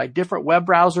computers, by different web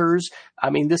browsers. I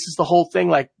mean, this is the whole thing.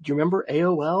 Like, do you remember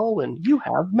AOL and you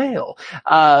have mail?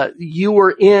 You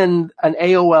were in an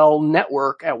AOL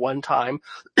network at one time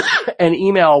and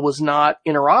email was not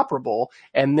interoperable.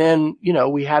 And then,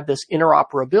 we had this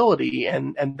interoperability,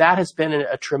 and that has been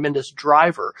a tremendous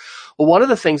driver. Well, one of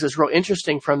the things that's real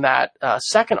interesting from that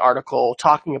second article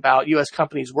talking about U.S.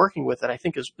 companies working with it, I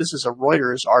think this is a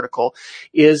Reuters article,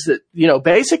 is that,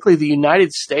 basically the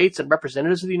United States and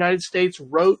representatives of the United States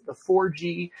wrote the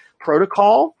 4G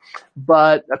protocol.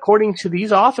 But according to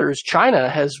these authors, China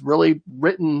has really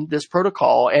written this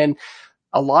protocol. And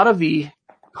a lot of the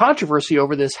controversy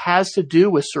over this has to do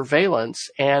with surveillance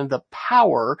and the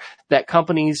power that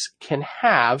companies can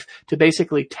have to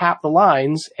basically tap the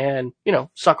lines and,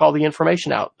 suck all the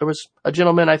information out. There was a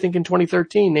gentleman, I think in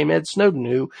 2013, named Ed Snowden,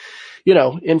 who,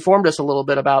 informed us a little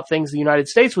bit about things the United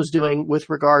States was doing with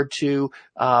regard to,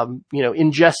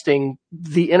 ingesting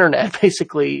the internet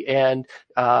basically and,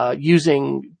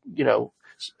 using,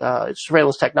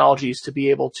 surveillance technologies to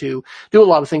be able to do a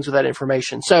lot of things with that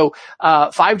information. So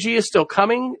 5G is still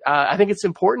coming. I think it's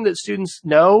important that students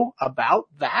know about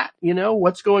that,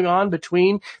 what's going on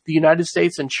between the United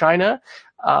States and China.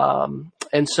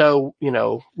 And so,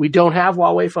 we don't have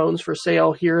Huawei phones for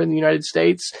sale here in the United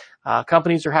States.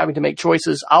 Companies are having to make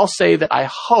choices. I'll say that I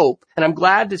hope, and I'm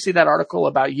glad to see that article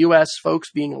about U.S.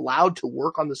 folks being allowed to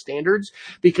work on the standards,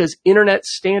 because internet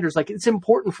standards, it's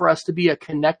important for us to be a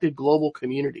connected global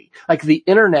community. The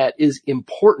internet is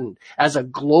important as a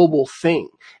global thing.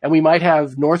 And we might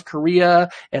have North Korea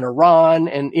and Iran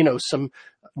and, some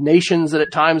nations that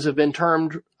at times have been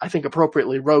termed, I think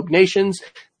appropriately, rogue nations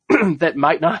that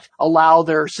might not allow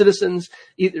their citizens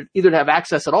either to have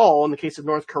access at all, in the case of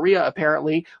North Korea,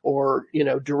 apparently, or,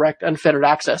 direct unfettered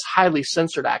access, highly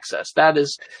censored access. That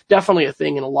is definitely a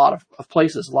thing in a lot of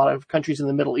places, a lot of countries in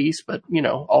the Middle East, but,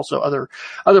 also other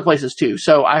places too.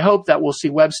 So I hope that we'll see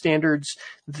web standards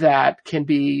that can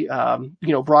be,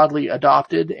 broadly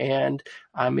adopted, and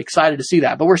I'm excited to see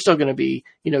that. But we're still going to be,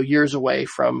 years away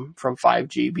from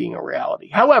 5G being a reality.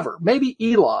 However, maybe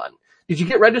Elon. Did you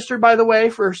get registered, by the way,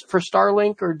 for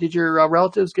Starlink, or did your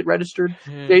relatives get registered,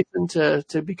 Jason,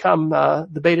 to become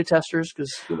the beta testers?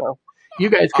 Because you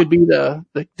guys could be the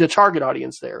target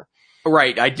audience there.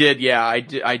 Right, I did. Yeah, I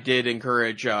did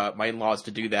encourage my in-laws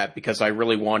to do that because I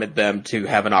really wanted them to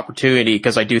have an opportunity,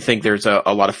 because I do think there's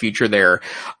a lot of future there.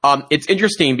 It's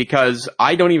interesting because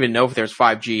I don't even know if there's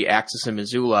 5G access in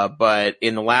Missoula, but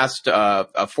in the last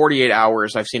 48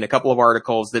 hours, I've seen a couple of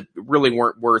articles that really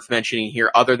weren't worth mentioning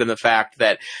here, other than the fact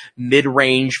that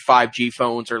mid-range 5G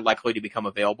phones are likely to become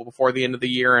available before the end of the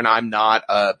year, and I'm not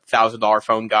a $1,000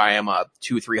 phone guy. I'm a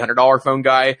 $200-300 phone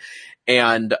guy.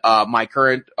 And my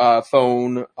current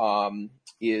phone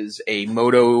is a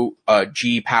Moto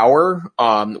G Power,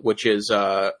 which is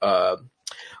an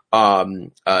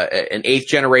 8th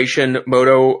generation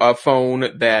Moto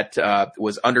phone that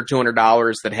was under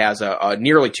 $200, that has a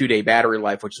nearly 2-day battery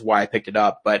life, which is why I picked it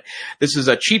up. But this is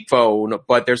a cheap phone,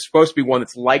 but there's supposed to be one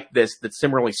that's like this, that's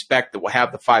similarly spec'd, that will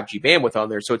have the 5G bandwidth on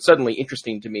there. So it's suddenly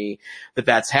interesting to me that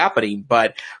that's happening.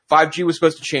 But 5G was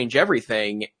supposed to change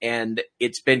everything, and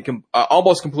it's been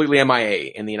almost completely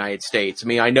MIA in the United States. I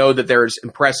mean, I know that there's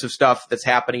impressive stuff that's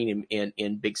happening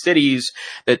in big cities,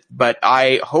 but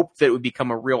I hope that it would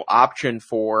become a real option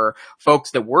for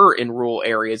folks that were in rural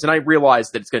areas. And I realize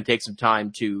that it's going to take some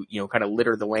time to, kind of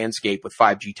litter the landscape with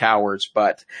 5G towers,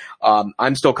 but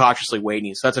I'm still cautiously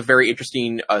waiting. So that's a very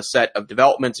interesting set of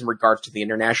developments in regards to the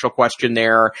international question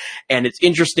there. And it's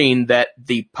interesting that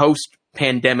the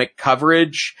post-pandemic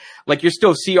coverage, like, you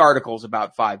still see articles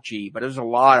about 5G, but there's a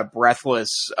lot of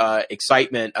breathless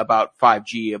excitement about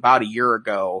 5G about a year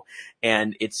ago.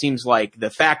 And it seems like the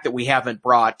fact that we haven't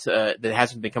that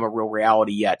hasn't become a real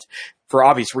reality yet, for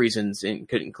obvious reasons,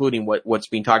 including what's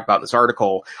being talked about in this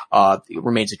article, it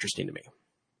remains interesting to me.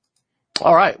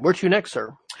 All right. Where to next,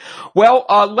 sir? Well,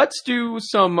 let's do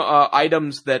some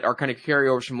items that are kind of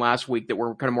carryovers from last week that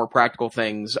were kind of more practical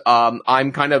things.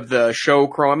 I'm kind of the show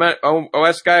Chrome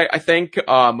OS guy, I think.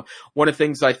 One of the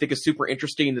things I think is super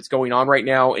interesting that's going on right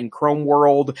now in Chrome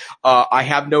world, I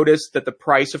have noticed that the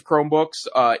price of Chromebooks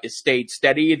is stayed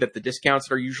steady, that the discounts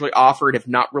that are usually offered have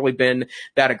not really been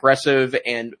that aggressive,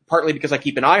 and partly because I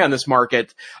keep an eye on this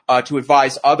market to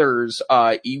advise others,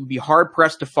 you would be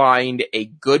hard-pressed to find a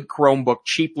good Chromebook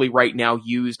cheaply right now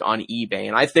used on eBay.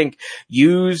 And I think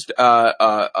used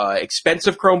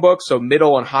expensive Chromebooks, so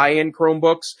middle and high-end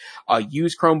Chromebooks,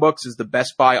 used Chromebooks is the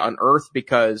best buy on earth,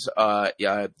 because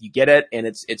you get it and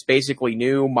it's basically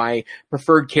new. My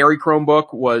preferred carry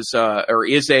Chromebook was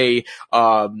is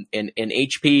an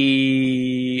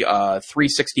HP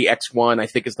 360X1, I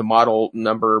think is the model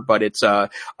number, but it's a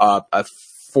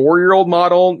 4-year-old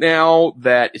model now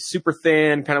that is super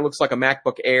thin, kind of looks like a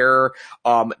MacBook Air,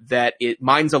 that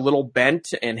mine's a little bent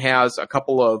and has a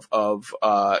couple of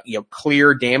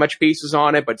clear damage pieces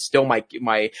on it, but still my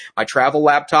travel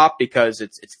laptop, because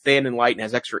it's thin and light and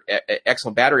has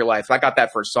excellent battery life. I got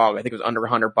that for a song. I think it was under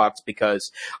 $100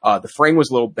 because the frame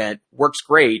was a little bent, works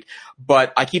great,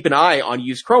 but I keep an eye on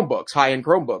used Chromebooks, high-end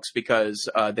Chromebooks, because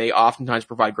they oftentimes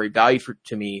provide great value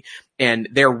to me. And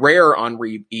they're rare on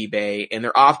eBay, and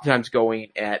they're oftentimes going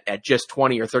at just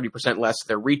 20 or 30% less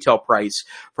their retail price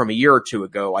from a year or two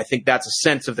ago. I think that's a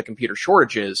sense of the computer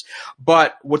shortages.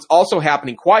 But what's also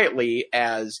happening quietly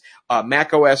as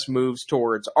macOS moves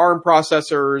towards ARM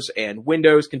processors and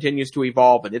Windows continues to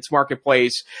evolve in its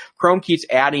marketplace, Chrome keeps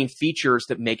adding features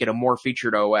that make it a more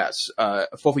featured OS, a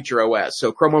full-feature OS.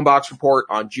 So Chrome Unbox report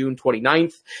on June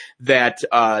 29th that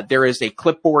there is a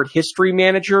clipboard history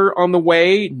manager on the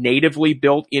way, natively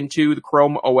built into the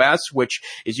Chrome OS, which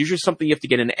is usually something you have to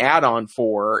get an add-on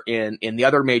for in the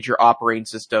other major operating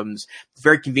systems. It's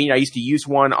very convenient. I used to use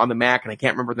one on the Mac, and I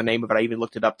can't remember the name of it. I even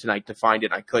looked it up tonight to find it,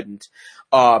 and I couldn't.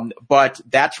 But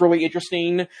that's really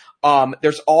interesting.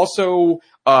 There's also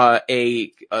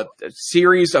a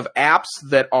series of apps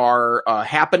that are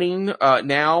happening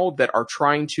now that are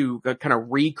trying to kind of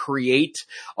recreate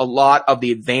a lot of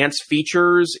the advanced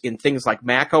features in things like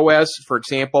Mac OS. For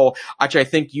example, actually, I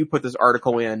think you put this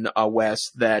article in, Wes,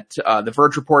 that The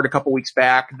Verge reported a couple weeks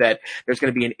back that there's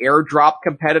going to be an AirDrop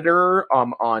competitor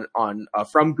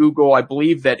from Google. I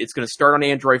believe that it's going to start on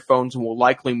Android phones and will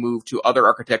likely move to other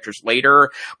architectures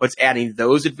later, but it's adding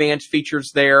those advanced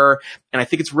features there. And I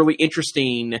think it's really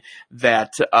interesting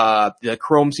that the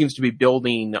Chrome seems to be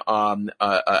building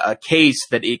a case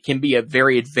that it can be a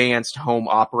very advanced home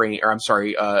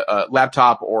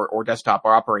laptop or desktop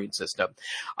operating system.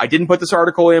 I didn't put this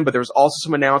article in, but there's also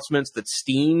some announcements that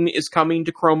Steam is coming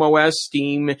to Chrome OS.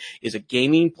 Steam is a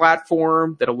gaming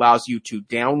platform that allows you to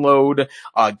download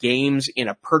games in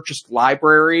a purchased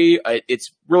library.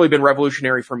 It's really been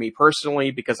revolutionary for me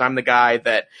personally, because I'm the guy guy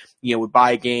that, would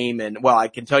buy a game and, well, I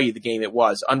can tell you the game it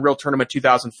was. Unreal Tournament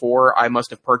 2004, I must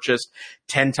have purchased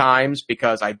 10 times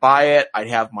because I'd buy it, I'd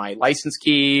have my license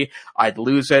key, I'd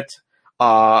lose it.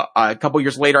 A couple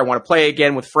years later, I want to play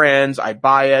again with friends, I'd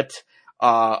buy it.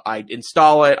 I'd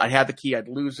install it, I'd have the key, I'd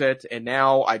lose it, and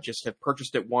now I just have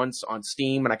purchased it once on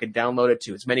Steam, and I can download it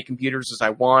to as many computers as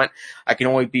I want. I can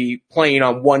only be playing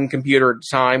on one computer at a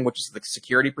time, which is the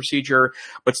security procedure,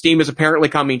 but Steam is apparently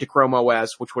coming to Chrome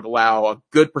OS, which would allow a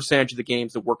good percentage of the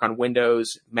games that work on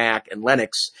Windows, Mac, and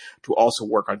Linux to also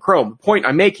work on Chrome. The point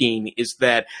I'm making is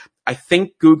that I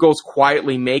think Google's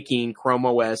quietly making Chrome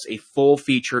OS a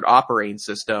full-featured operating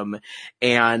system,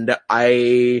 and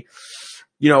I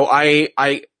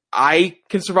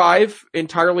can survive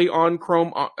entirely on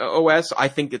Chrome OS. I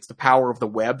think it's the power of the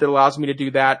web that allows me to do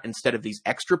that instead of these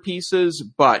extra pieces,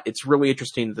 but it's really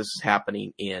interesting that this is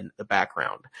happening in the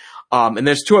background. And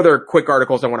there's two other quick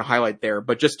articles I want to highlight there,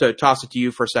 but just to toss it to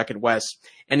you for a second, Wes,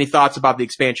 any thoughts about the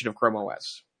expansion of Chrome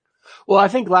OS? Well, I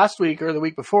think last week or the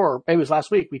week before, maybe it was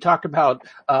last week, we talked about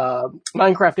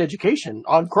Minecraft education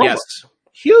on Chromebooks. Yes.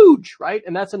 Huge, right?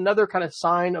 And that's another kind of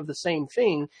sign of the same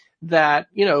thing, that,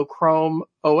 Chrome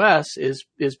OS is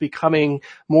becoming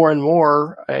more and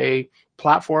more a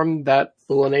platform that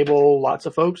will enable lots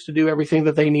of folks to do everything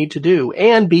that they need to do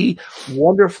and be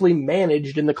wonderfully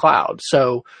managed in the cloud.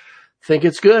 So think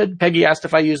it's good. Peggy asked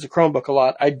if I use the Chromebook a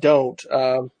lot. I don't.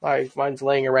 Mine's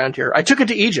laying around here. I took it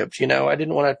to Egypt. I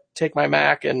didn't want to take my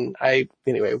Mac, and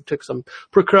anyway, took some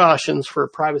precautions for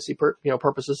privacy,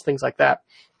 purposes, things like that.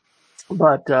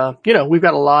 But, we've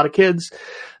got a lot of kids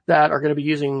that are going to be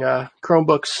using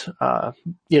Chromebooks,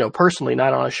 personally,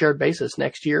 not on a shared basis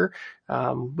next year.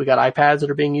 We got iPads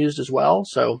that are being used as well.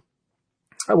 So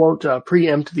I won't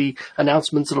preempt the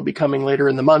announcements that'll be coming later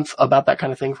in the month about that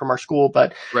kind of thing from our school.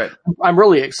 But right. I'm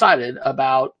really excited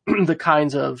about the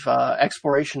kinds of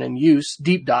exploration and use,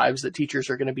 deep dives that teachers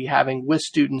are going to be having with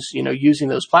students, using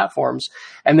those platforms,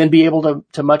 and then be able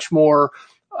to much more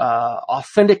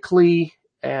authentically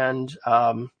and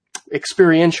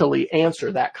experientially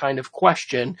answer that kind of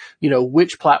question.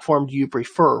 Which platform do you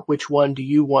prefer? Which one do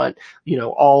you want,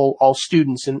 all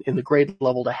students in the grade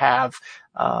level to have?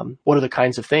 What are the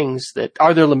kinds of things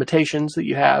are there limitations that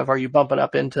you have? Are you bumping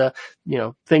up into,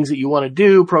 things that you want to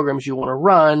do, programs you want to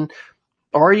run?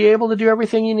 Or are you able to do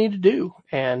everything you need to do?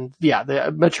 And yeah,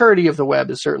 the maturity of the web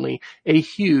is certainly a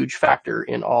huge factor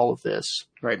in all of this.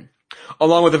 Right.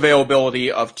 Along with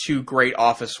availability of two great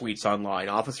Office suites online,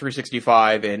 Office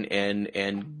 365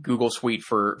 and Google Suite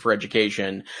for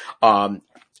education.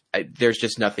 There's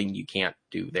just nothing you can't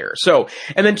do there. So,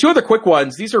 and then two other quick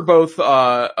ones. These are both,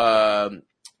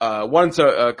 one's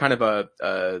a kind of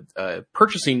a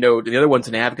purchasing note, and the other one's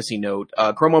an advocacy note.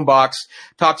 Chrome Unbox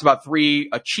talks about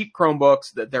 3 cheap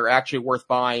Chromebooks that they're actually worth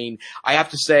buying. I have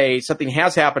to say something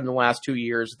has happened in the last 2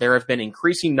 years. There have been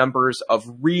increasing numbers of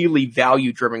really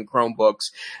value-driven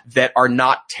Chromebooks that are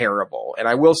not terrible. And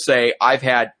I will say I've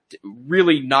had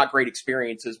really not great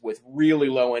experiences with really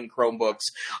low-end Chromebooks.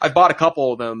 I've bought a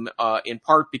couple of them in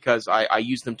part because I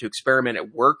use them to experiment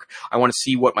at work. I want to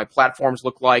see what my platforms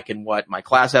look like and what my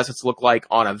class assets look like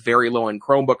on a very low-end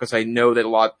Chromebook, because I know that a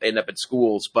lot end up in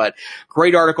schools. But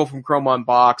great article from Chrome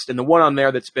Unboxed, and the one on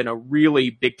there that's been a really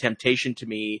big temptation to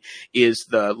me is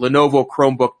the Lenovo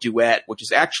Chromebook Duet, which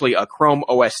is actually a Chrome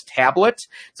OS tablet.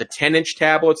 It's a 10-inch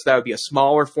tablet, so that would be a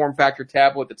smaller form factor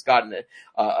tablet that's got an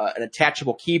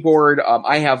attachable keyboard.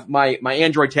 I have my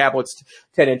Android tablet's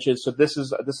 10 inches, so this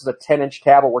is a 10-inch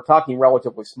tablet. We're talking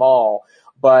relatively small,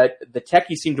 but the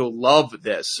techies seem to love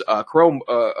this Chrome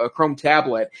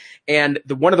tablet. And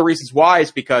one of the reasons why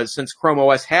is because since Chrome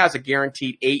OS has a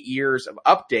guaranteed 8 years of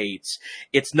updates,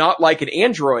 it's not like an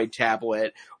Android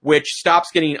tablet, which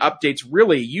stops getting updates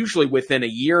really usually within a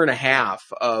year and a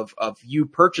half of you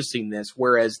purchasing this,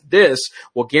 whereas this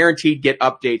will guaranteed get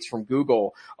updates from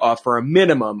Google for a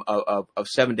minimum of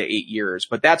 7 to 8 years.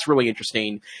 But that's really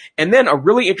interesting. And then a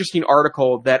really interesting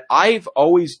article that I've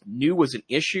always knew was an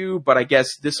issue, but I guess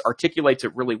this articulates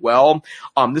it really well.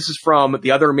 This is from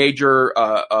the other major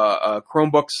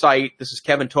Chromebook site. This is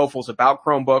Kevin Tofels about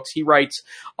Chromebooks. He writes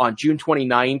on June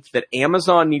 29th that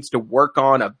Amazon needs to work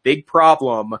on a big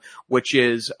problem, which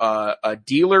is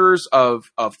dealers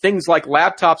of things like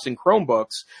laptops and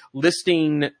Chromebooks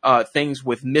listing things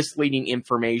with misleading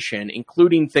information,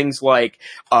 including things like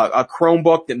a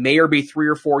Chromebook that may or be 3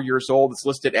 or 4 years old that's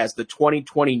listed as the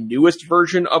 2020 newest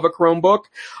version of a Chromebook.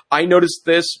 I noticed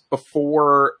this before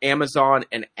Amazon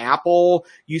and Apple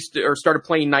started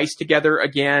playing nice together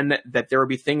again, that there would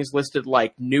be things listed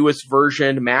like newest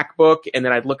version MacBook, and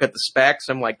then I'd look at the specs.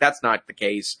 I'm like, that's not the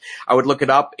case. I would look it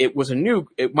up. It was a new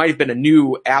it might have been a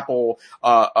new Apple,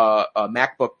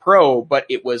 MacBook Pro, but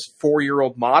it was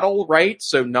 4-year-old model, right?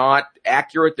 So not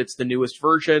accurate. That's the newest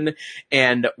version.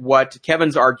 And what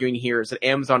Kevin's arguing here is that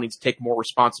Amazon needs to take more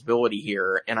responsibility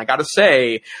here. And I gotta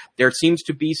say, there seems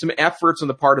to be some efforts on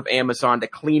the part of Amazon to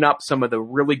clean up some of the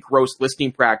really gross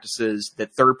listing practices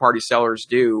that third-party sellers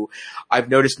do. I've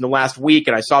noticed in the last week,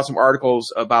 and I saw some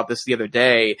articles about this the other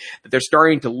day, that they're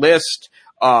starting to list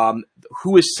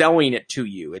who is selling it to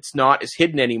you. It's not as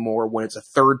hidden anymore when it's a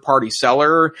third-party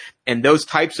seller, and those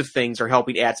types of things are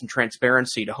helping add some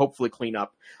transparency to hopefully clean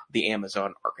up the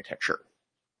Amazon architecture.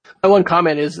 My one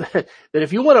comment is that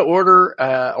if you want to order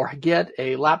or get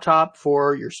a laptop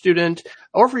for your student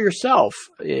or for yourself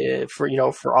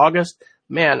for August,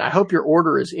 man, I hope your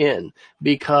order is in,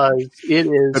 because it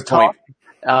is tough.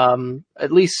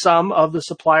 At least some of the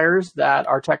suppliers that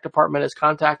our tech department has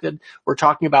contacted, we're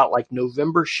talking about like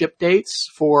November ship dates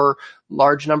for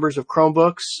large numbers of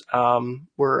Chromebooks.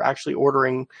 We're actually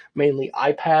ordering mainly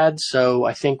iPads, so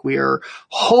I think we are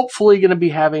hopefully going to be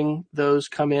having those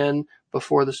come in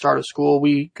before the start of school.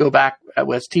 We go back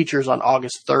as teachers on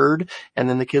August 3rd, and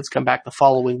then the kids come back the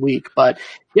following week. But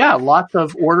yeah, lots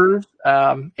of orders,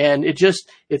 and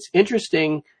it's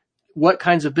interesting what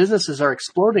kinds of businesses are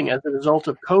exploding as a result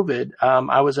of COVID.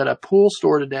 I was at a pool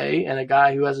store today, and a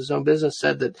guy who has his own business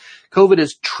said that COVID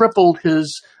has tripled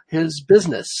his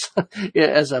business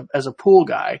as a pool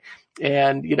guy.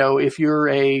 And, if you're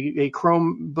a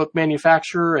Chromebook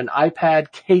manufacturer, an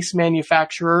iPad case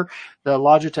manufacturer, the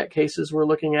Logitech cases we're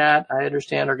looking at, I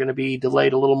understand, are going to be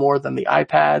delayed a little more than the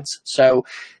iPads. So,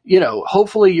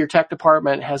 hopefully your tech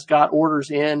department has got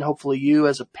orders in. Hopefully you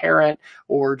as a parent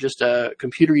or just a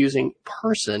computer using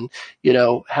person,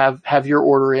 have your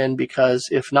order in, because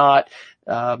if not,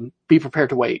 be prepared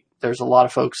to wait. There's a lot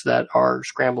of folks that are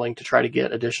scrambling to try to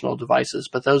get additional devices,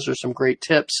 but those are some great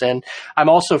tips. And I'm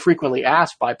also frequently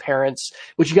asked by parents,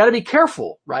 which you got to be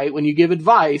careful, right? When you give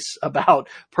advice about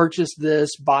purchase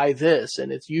this, buy this,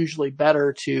 and it's usually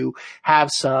better to have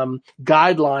some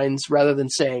guidelines rather than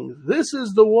saying this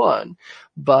is the one.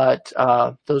 But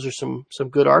those are some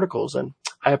good articles, and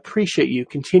I appreciate you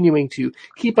continuing to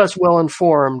keep us well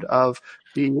informed of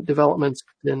the developments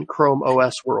in Chrome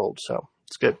OS world. So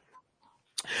it's good.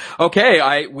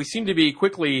 Okay, we seem to be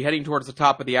quickly heading towards the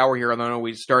top of the hour here, although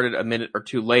we started a minute or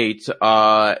two late.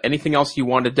 Anything else you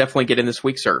want to definitely get in this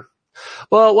week, sir?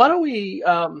 Well, why don't we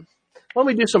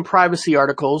do some privacy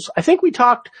articles? I think we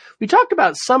talked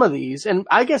about some of these, and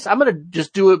I guess I'm going to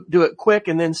just do it quick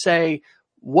and then say,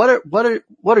 what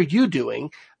are you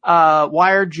doing?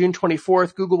 Wired, June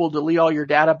 24th, Google will delete all your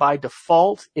data by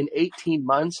default in 18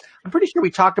 months. I'm pretty sure we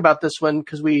talked about this one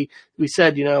because we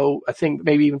said, I think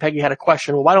maybe even Peggy had a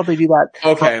question. Well, why don't they do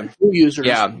that for new users?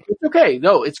 Yeah. It's okay.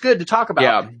 No, it's good to talk about.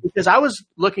 Yeah. Because I was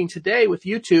looking today with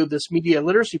YouTube, this media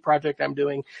literacy project I'm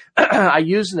doing. I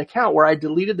used an account where I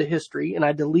deleted the history and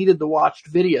I deleted the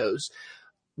watched videos.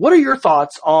 What are your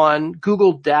thoughts on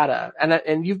Google data?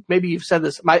 And you've said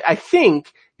this. I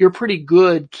think you're pretty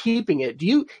good keeping it.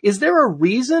 Is there a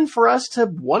reason for us to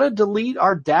want to delete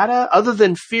our data other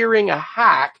than fearing a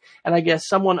hack and I guess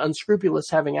someone unscrupulous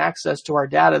having access to our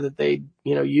data that they,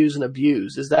 use and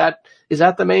abuse? Is that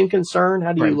the main concern?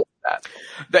 How do you look at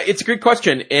that? It's a good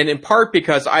question. And in part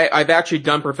because I've actually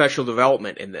done professional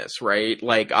development in this, right?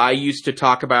 Like I used to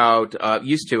talk about,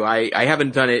 I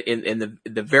haven't done it in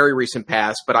the very recent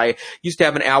past, but I used to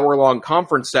have an hour-long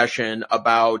conference session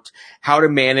about how to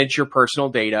manage your personal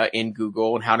data in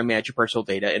Google and how to manage your personal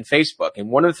data in Facebook. And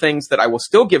one of the things that I will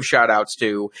still give shout outs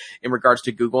to in regards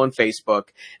to Google and Facebook,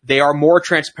 they are more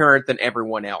transparent than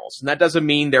everyone else. And that doesn't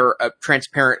mean they're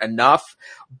transparent enough,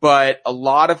 but a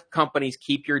lot of companies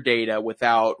keep your data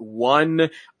without one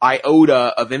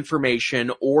iota of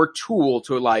information or tool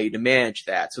to allow you to manage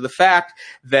that. So the fact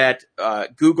that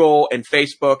Google and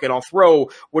Facebook, and I'll throw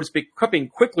what is becoming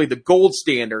quickly the gold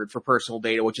standard for personal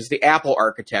data, which is the Apple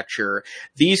architecture,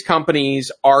 these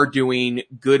companies are doing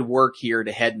good work here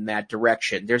to head in that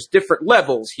direction. There's different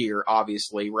levels here,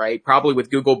 obviously, right? Probably with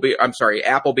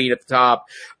Apple being at the top,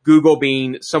 Google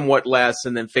being somewhat less,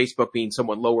 and then Facebook being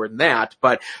somewhat lower than that.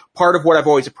 But part of what I've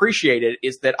always appreciated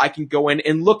is that I can go in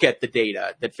and look at the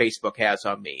data that Facebook has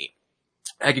on me.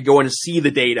 I could go in and see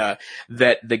the data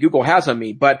that Google has on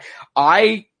me, but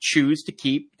I choose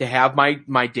to have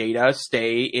my data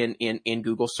stay in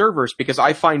Google servers because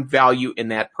I find value in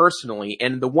that personally.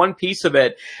 And the one piece of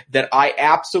it that I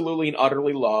absolutely and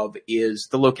utterly love is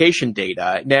the location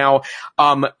data. Now,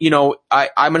 I'm going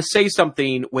to say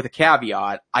something with a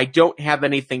caveat. I don't have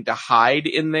anything to hide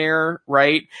in there,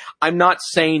 right? I'm not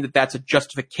saying that that's a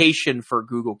justification for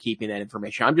Google keeping that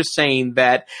information. I'm just saying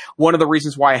that one of the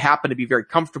reasons why I happen to be very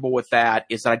comfortable with that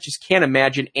is that I just can't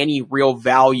imagine any real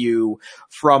value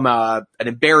from an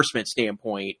embarrassment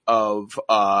standpoint of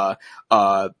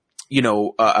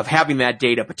having that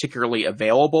data particularly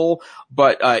available,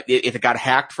 but if it got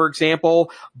hacked, for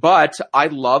example. But I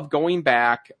love going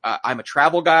back. I'm a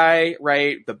travel guy,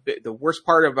 right? The worst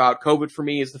part about COVID for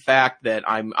me is the fact that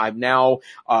I'm now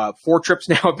 4 trips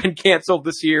now have been canceled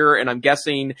this year, and I'm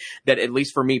guessing that at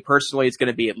least for me personally, it's going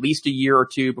to be at least a year or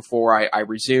two before I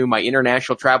resume my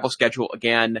international travel schedule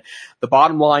again. The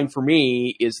bottom line for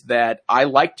me is that I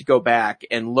like to go back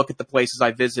and look at the places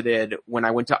I visited when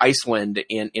I went to Iceland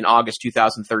in August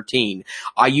 2013.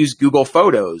 I use Google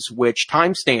Photos, which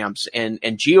timestamps and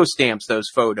geostamps those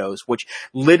photos, which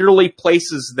literally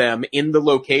places them in the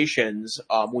locations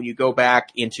when you go back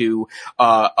into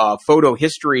photo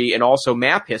history and also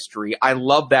map history. I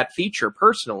love that feature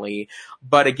personally,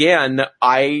 but again,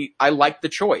 I like the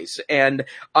choice. And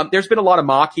there's been a lot of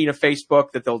mocking of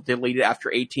Facebook that they'll delete it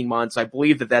after 18 months. I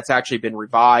believe that that's actually been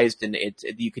revised, and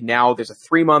you can now, there's a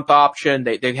 3-month option.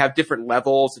 They have different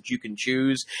levels that you can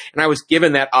choose. And I was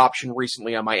given that option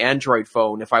recently on my Android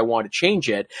phone if I want to change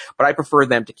it, but I prefer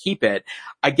them to keep it.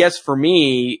 I guess for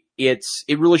me, it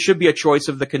really should be a choice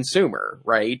of the consumer,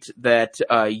 right? That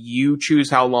you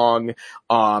choose how long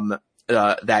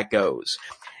that goes.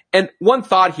 And one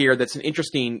thought here that's an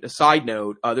interesting side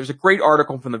note, there's a great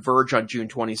article from The Verge on June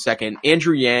 22nd.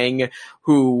 Andrew Yang,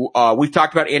 who we've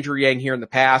talked about Andrew Yang here in the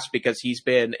past because he's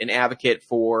been an advocate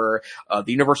for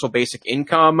the universal basic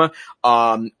income,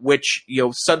 which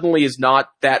suddenly is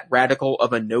not that radical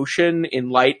of a notion in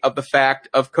light of the fact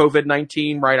of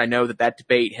COVID-19, right? I know that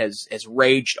debate has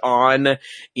raged on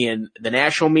in the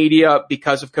national media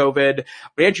because of COVID.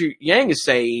 But Andrew Yang is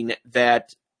saying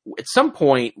that at some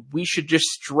point, we should just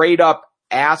straight up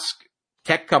ask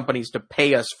tech companies to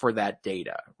pay us for that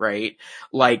data, right?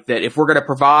 Like that if we're going to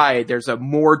provide, there's a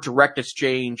more direct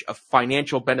exchange of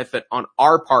financial benefit on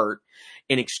our part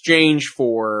in exchange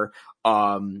for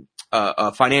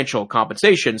financial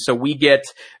compensation. So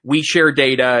we share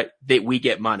data, that we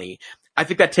get money. I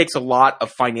think that takes a lot of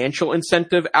financial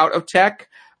incentive out of tech.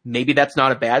 Maybe that's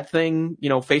not a bad thing.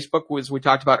 Facebook we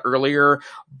talked about earlier,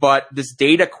 but this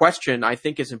data question I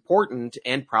think is important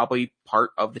and probably part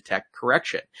of the tech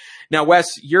correction. Now, Wes,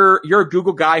 you're a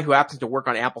Google guy who happens to work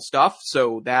on Apple stuff.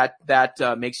 So that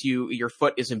makes your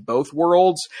foot is in both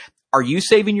worlds. Are you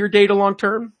saving your data long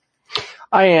term?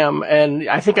 I am, and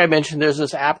I think I mentioned there's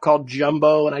this app called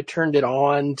Jumbo, and I turned it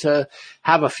on to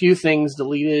have a few things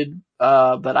deleted.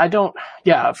 But I don't,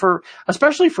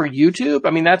 especially for YouTube. I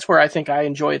mean, that's where I think I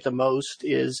enjoy it the most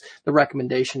is the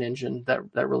recommendation engine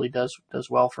that really does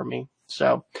well for me.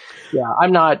 So yeah,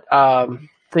 I'm not,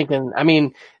 thinking, I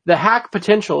mean, the hack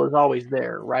potential is always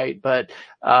there, right? But,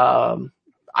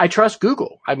 I trust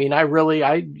Google. I mean, I've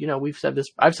said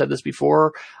this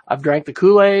before. I've drank the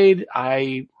Kool-Aid.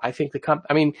 I think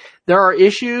there are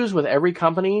issues with every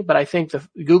company, but I think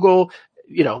Google,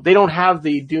 they don't have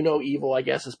the do no evil, I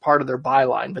guess, as part of their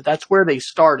byline, but that's where they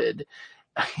started.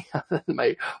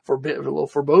 My a little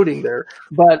foreboding there,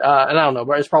 but, and I don't know,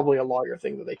 but it's probably a lawyer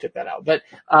thing that they took that out. But,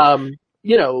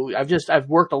 I've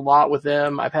worked a lot with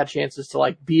them. I've had chances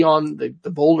to be on the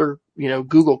Boulder,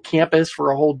 Google campus for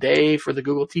a whole day for the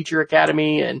Google Teacher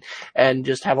Academy and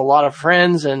just have a lot of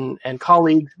friends and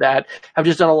colleagues that have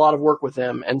just done a lot of work with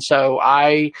them. And so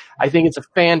I think it's a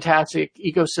fantastic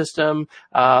ecosystem.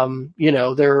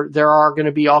 There are going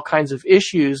to be all kinds of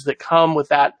issues that come with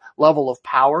that level of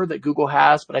power that Google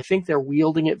has, but I think they're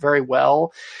wielding it very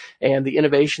well. And the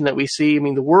innovation that we see, I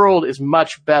mean, the world is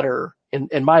much better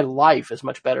and my life is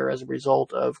much better as a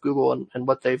result of Google and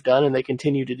what they've done and they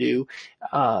continue to do.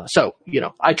 So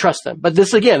I trust them. But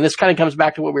this kind of comes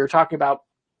back to what we were talking about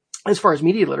as far as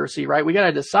media literacy, right? We got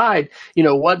to decide,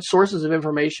 what sources of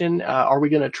information are we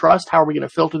going to trust? How are we going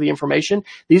to filter the information?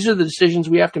 These are the decisions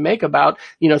we have to make about,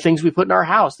 things we put in our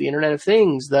house, the Internet of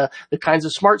Things, the kinds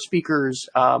of smart speakers,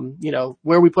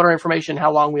 where we put our information,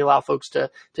 how long we allow folks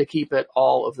to keep it,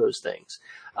 all of those things.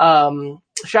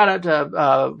 Shout out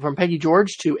to from Peggy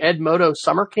George to Edmodo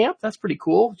Summer Camp. That's pretty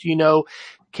cool.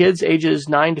 kids ages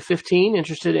 9 to 15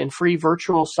 interested in free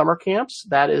virtual summer camps.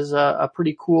 That is a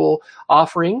pretty cool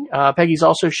offering. Peggy's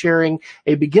also sharing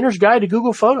a beginner's guide to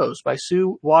Google Photos by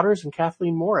Sue Waters and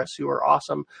Kathleen Morris, who are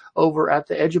awesome over at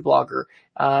the EduBlogger.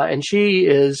 And she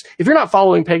is, if you're not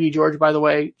following Peggy George, by the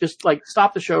way, just like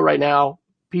stop the show right now.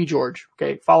 P. George.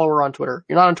 Okay. Follow her on Twitter.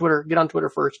 You're not on Twitter. Get on Twitter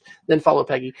first, then follow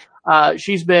Peggy.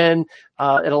 She's been,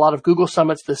 at a lot of Google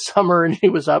summits this summer, and she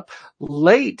was up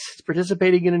late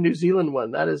participating in a New Zealand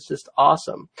one. That is just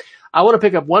awesome. I want to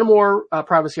pick up one more,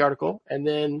 privacy article, and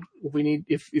then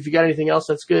if you got anything else,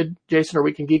 that's good, Jason, or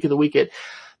we can Geek of the Week it.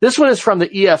 This one is from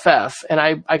the EFF, and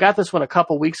I got this one a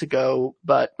couple weeks ago,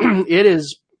 but it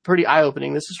is pretty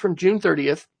eye-opening. This is from June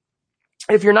 30th.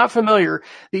 If you're not familiar,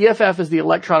 the EFF is the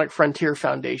Electronic Frontier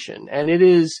Foundation, and it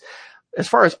is, as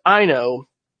far as I know,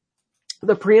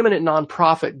 the preeminent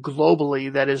nonprofit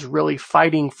globally that is really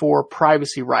fighting for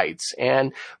privacy rights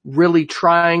and really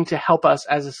trying to help us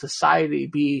as a society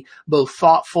be both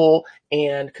thoughtful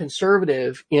and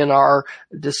conservative in our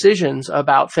decisions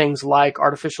about things like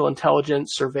artificial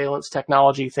intelligence, surveillance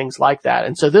technology, things like that.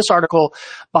 And so this article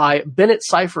by Bennett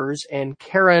Cyphers and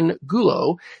Karen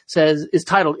Gulo is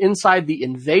titled Inside the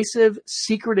Invasive,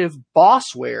 Secretive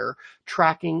Bossware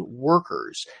Tracking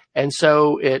Workers. And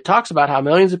so it talks about how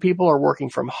millions of people are working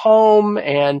from home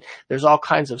and there's all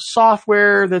kinds of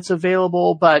software that's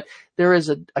available, but there is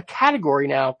a category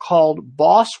now called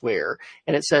bossware.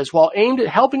 And it says, while aimed at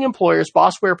helping employers,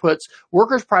 bossware puts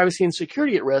workers' privacy and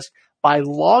security at risk by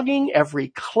logging every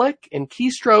click and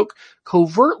keystroke,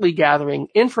 covertly gathering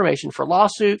information for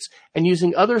lawsuits, and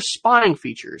using other spying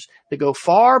features that go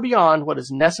far beyond what is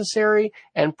necessary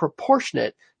and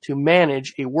proportionate to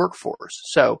manage a workforce.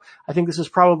 So I think this is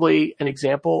probably an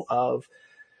example of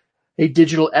a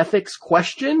digital ethics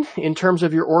question in terms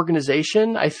of your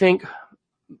organization. I think,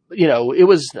 it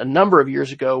was a number of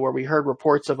years ago where we heard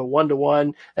reports of a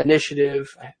one-to-one initiative.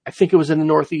 I think it was in the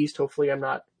Northeast. Hopefully I'm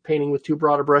not painting with too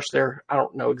broad a brush there. I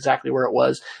don't know exactly where it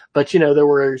was, but there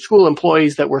were school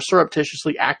employees that were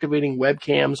surreptitiously activating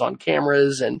webcams on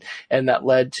cameras, and that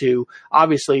led to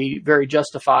obviously very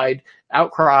justified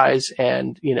outcries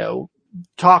and,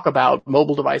 talk about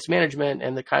mobile device management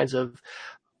and the kinds of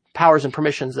powers and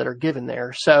permissions that are given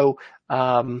there. So,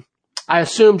 I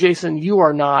assume, Jason, you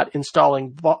are not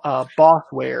installing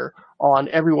bossware on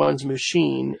everyone's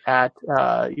machine at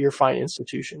your fine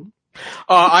institution.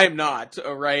 I am not,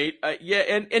 right? Yeah,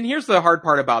 and here's the hard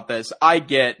part about this. I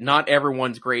get not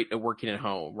everyone's great at working at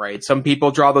home, right? Some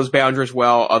people draw those boundaries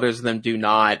well, others of them do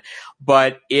not.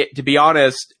 But to be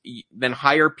honest, then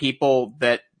hire people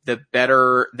that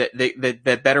better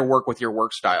work with your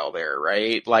work style there,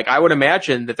 right? Like, I would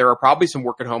imagine that there are probably some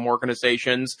work at home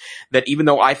organizations that, even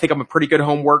though I think I'm a pretty good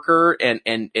home worker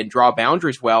and draw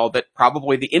boundaries well, that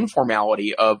probably the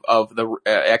informality of the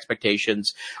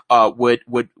expectations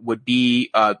would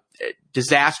be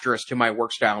disastrous to my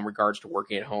work style in regards to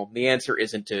working at home. The answer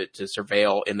isn't to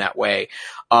surveil in that way.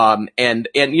 And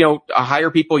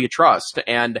hire people you trust.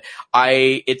 And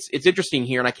it's interesting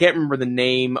here, and I can't remember the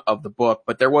name of the book,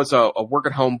 but there was a work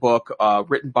at home book,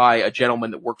 written by a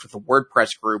gentleman that works with a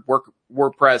WordPress group.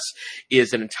 WordPress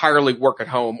is an entirely work at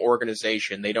home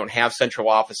organization. They don't have central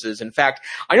offices. In fact,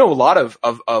 I know a lot of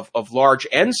large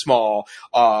and small,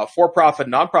 for-profit,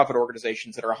 nonprofit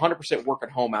organizations that are 100% work at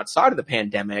home outside of the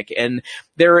pandemic. And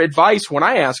their advice, when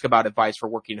I ask about advice for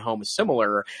working at home, is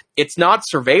similar. It's not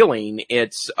surveilling.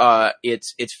 It's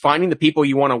finding the people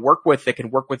you want to work with that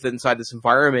can work with inside this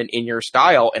environment in your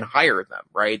style and hire them,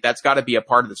 right? That's got to be a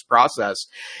part of this process.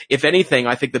 If anything,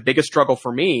 I think the biggest struggle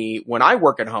for me when I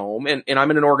work at home, and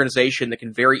I'm in an organization that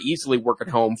can very easily work at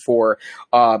home for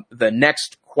the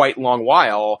next quite long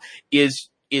while, is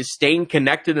staying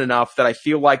connected enough that I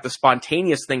feel like the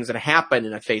spontaneous things that happen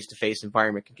in a face-to-face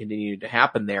environment can continue to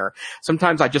happen there.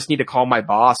 Sometimes I just need to call my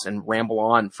boss and ramble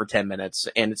on for 10 minutes,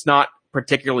 and it's not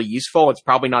particularly useful. It's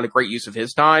probably not a great use of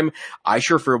his time. I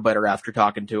sure feel better after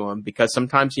talking to him, because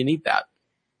sometimes you need that.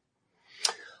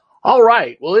 All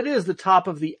right. Well, it is the top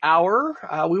of the hour.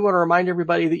 We want to remind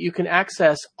everybody that you can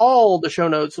access all the show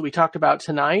notes that we talked about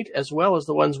tonight, as well as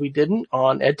the ones we didn't,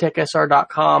 on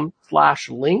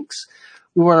edtechsr.com/links.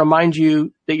 We want to remind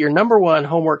you that your number one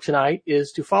homework tonight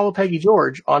is to follow Peggy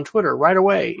George on Twitter right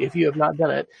away if you have not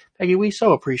done it. Peggy, we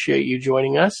so appreciate you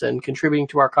joining us and contributing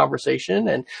to our conversation.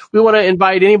 And we want to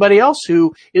invite anybody else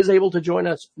who is able to join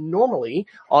us normally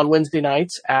on Wednesday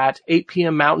nights at 8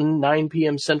 p.m. Mountain, 9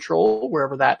 p.m. Central,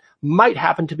 wherever that might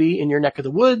happen to be in your neck of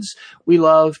the woods. We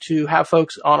love to have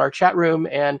folks on our chat room,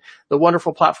 and the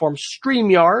wonderful platform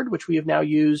StreamYard, which we have now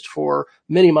used for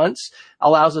many months,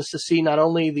 allows us to see not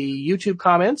only the YouTube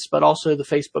comments, but also the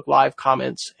Facebook Facebook Live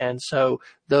comments. And so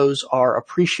those are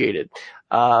appreciated.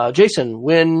 Jason,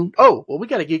 we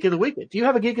got a Geek of the Week. Do you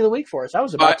have a Geek of the Week for us? I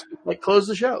was about to close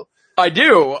the show. I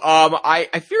do.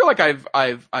 I feel like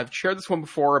I've shared this one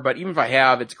before, but even if I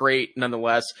have, it's great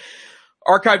nonetheless.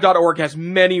 Archive.org has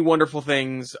many wonderful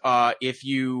things. If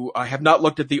you have not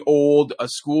looked at the old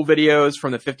school videos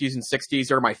from the 50s and 60s,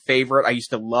 they're my favorite. I used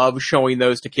to love showing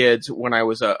those to kids when I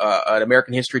was an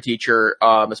American history teacher,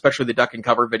 especially the duck and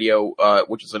cover video,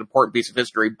 which is an important piece of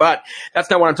history. But that's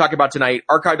not what I'm talking about tonight.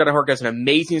 Archive.org has an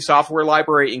amazing software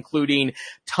library, including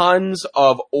tons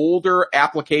of older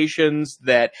applications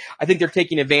that I think they're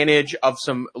taking advantage of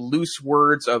some loose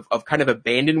words of kind of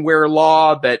abandonware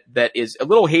law that is a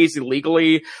little hazy legally.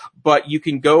 But you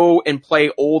can go and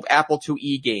play old Apple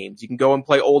IIe games. You can go and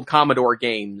play old Commodore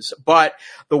games. But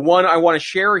the one I want to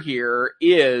share here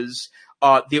is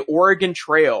the Oregon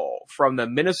Trail from the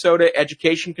Minnesota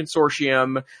Education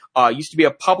Consortium. Used to be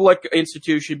a public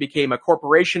institution, became a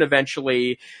corporation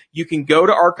eventually. You can go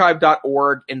to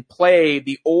archive.org and play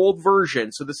the old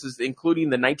version. So this is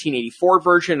including the 1984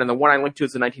 version, and the one I linked to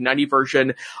is the 1990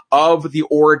 version of the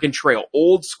Oregon Trail,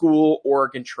 old school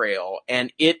Oregon Trail.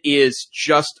 And it is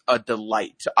just a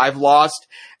delight. I've lost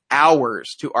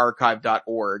hours to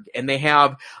archive.org, and they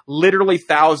have literally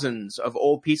thousands of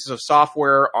old pieces of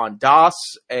software on DOS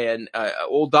and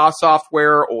old DOS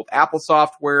software, old Apple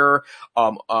software,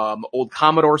 old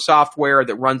Commodore software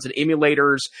that runs in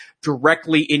emulators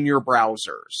directly in your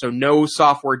browser. So no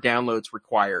software downloads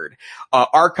required.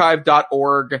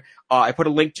 Archive.org. I put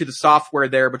a link to the software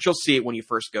there, but you'll see it when you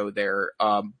first go there.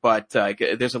 But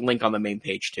there's a link on the main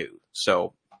page too.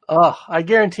 So I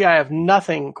guarantee I have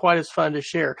nothing quite as fun to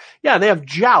share. Yeah, they have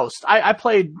Joust. I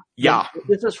played. Yeah.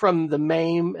 This is from the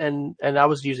MAME, and I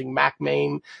was using Mac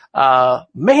MAME.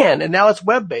 And now it's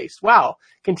web-based. Wow.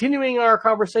 Continuing our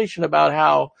conversation about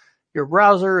how your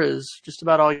browser is just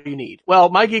about all you need. Well,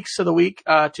 my Geeks of the Week,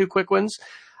 two quick ones.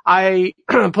 I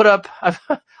put up,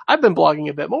 I've been blogging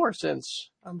a bit more since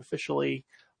I'm officially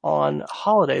on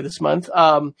holiday this month.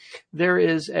 There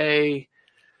is a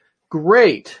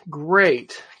great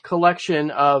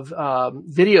collection of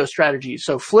video strategies.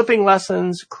 So flipping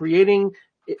lessons, creating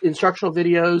instructional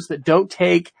videos that don't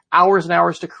take hours and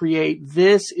hours to create.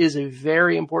 This is a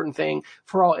very important thing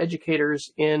for all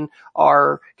educators in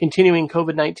our continuing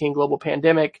COVID-19 global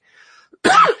pandemic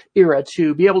era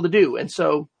to be able to do. And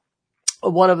so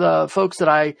one of the folks that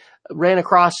I ran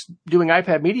across doing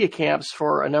iPad media camps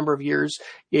for a number of years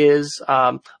is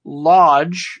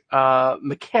Lodge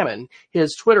McCammon.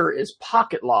 His Twitter is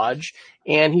Pocket Lodge,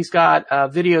 and he's got a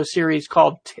video series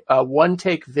called One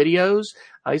Take Videos.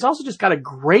 He's also just got a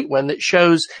great one that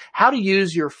shows how to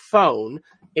use your phone,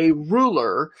 a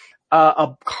ruler, a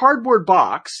cardboard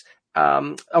box,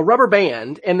 a rubber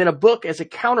band, and then a book as a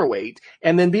counterweight,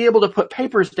 and then be able to put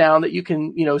papers down that you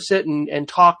can, sit and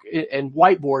talk and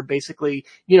whiteboard basically,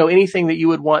 anything that you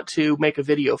would want to make a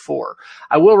video for.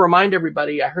 I will remind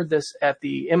everybody, I heard this at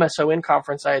the MSON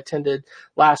conference I attended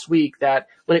last week, that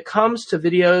when it comes to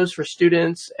videos for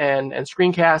students and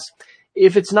screencasts,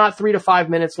 if it's not 3 to 5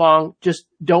 minutes long, just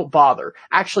don't bother.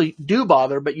 Actually, do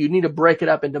bother, but you need to break it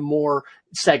up into more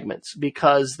segments,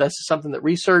 because that's something that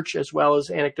research, as well as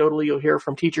anecdotally, you'll hear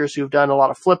from teachers who've done a lot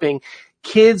of flipping.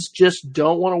 Kids just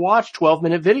don't want to watch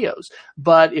 12-minute videos.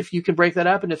 But if you can break that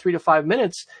up into 3 to 5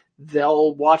 minutes,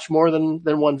 they'll watch more than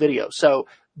one video. So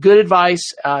good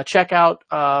advice. Check out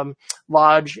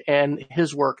Lodge and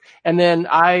his work. And then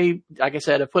like I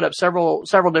said, have put up several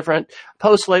different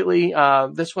posts lately.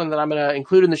 This one that I'm going to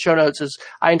include in the show notes is,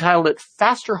 I entitled it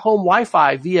Faster Home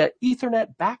Wi-Fi via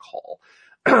Ethernet Backhaul.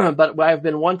 But I've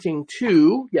been wanting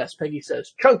to, yes, Peggy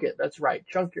says, chunk it. That's right.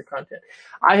 Chunk your content.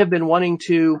 I have been wanting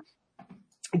to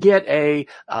get a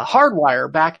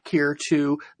hardwire back here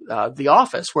to the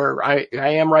office where I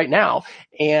am right now.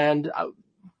 And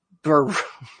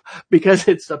because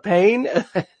it's a pain,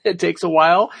 it takes a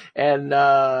while, and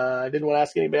I didn't want to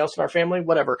ask anybody else in our family,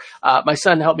 whatever. My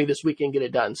son helped me this weekend get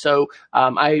it done. So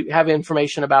I have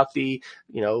information about the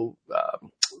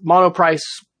monoprice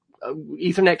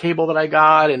Ethernet cable that I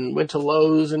got, and went to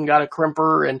Lowe's and got a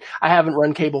crimper, and I haven't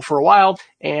run cable for a while.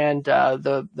 And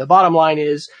the bottom line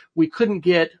is, we couldn't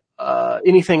get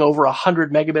anything over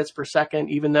 100 megabits per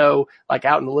second, even though, like,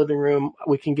 out in the living room,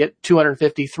 we can get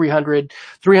 250, 300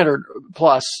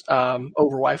 plus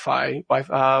over Wi-Fi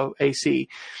AC.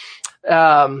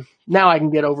 Now I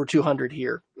can get over 200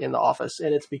 here in the office,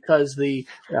 and it's because the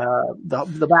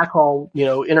backhaul,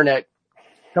 internet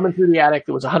coming through the attic.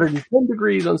 It was 110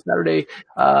 degrees on Saturday,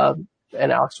 and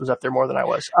Alex was up there more than I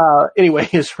was. Anyway,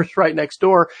 it's right next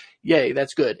door. Yay,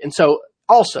 that's good. And so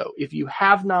Also, if you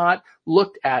have not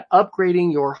looked at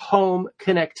upgrading your home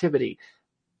connectivity,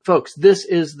 folks, this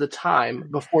is the time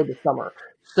before the summer.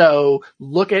 So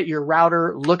look at your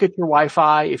router, look at your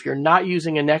Wi-Fi. If you're not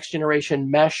using a next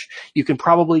generation mesh, you can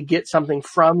probably get something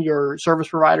from your service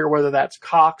provider, whether that's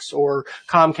Cox or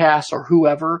Comcast or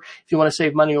whoever. If you want to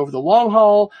save money over the long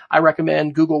haul, I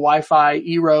recommend Google Wi-Fi.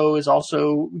 Eero is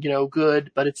also,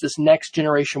 good, but it's this next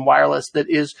generation wireless that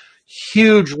is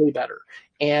hugely better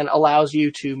and allows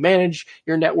you to manage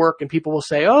your network. And people will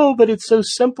say, oh, but it's so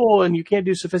simple and you can't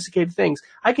do sophisticated things.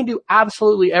 I can do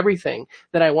absolutely everything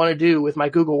that I want to do with my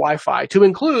Google Wi-Fi, to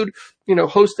include,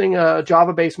 hosting a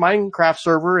Java-based Minecraft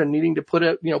server and needing to put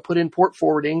in port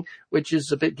forwarding, which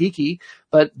is a bit geeky.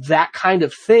 But that kind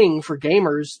of thing for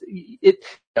gamers,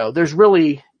 there's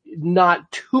really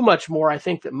not too much more, I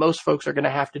think, that most folks are going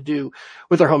to have to do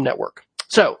with their home network.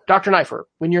 So, Dr. Neiffer,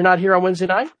 when you're not here on Wednesday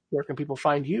night, where can people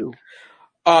find you?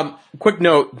 Quick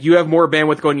note, you have more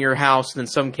bandwidth going to your house than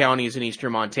some counties in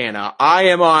eastern Montana. I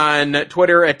am on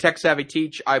Twitter at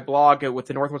TechSavvyTeach. I blog with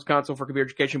the Northwest Council for Computer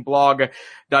Education, blog.ncc.org.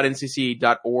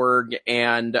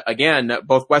 And again,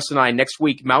 both Wes and I next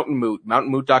week, Mountain Moot,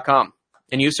 mountainmoot.com.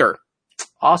 And you, sir?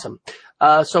 Awesome.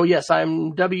 So yes,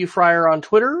 I'm W. Fryer on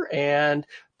Twitter and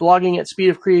blogging at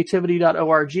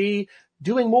speedofcreativity.org.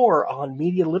 Doing more on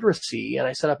media literacy. And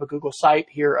I set up a Google site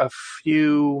here a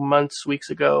few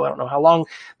weeks ago. I don't know how long,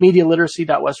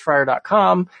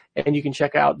 medialiteracy.wesfryer.com. And you can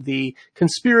check out the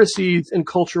Conspiracies and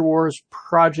Culture Wars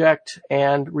project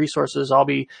and resources. I'll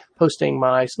be posting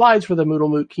my slides for the Moodle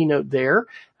Moot keynote there.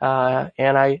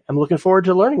 And I am looking forward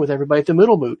to learning with everybody at the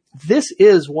Moodle Moot. This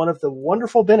is one of the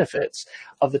wonderful benefits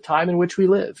of the time in which we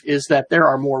live, is that there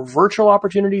are more virtual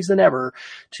opportunities than ever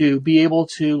to be able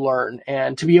to learn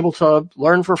and to be able to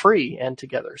learn for free and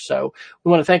together. So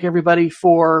we want to thank everybody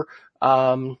for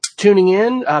tuning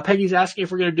in. Peggy's asking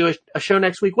if we're going to do a show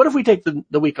next week. What if we take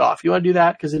the week off? You want to do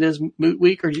that because it is Moot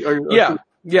Week?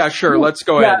 Yeah, sure. Let's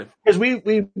go ahead. Because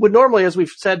we would normally, as we've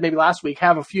said maybe last week,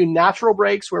 have a few natural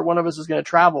breaks where one of us is going to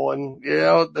travel. And,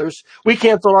 we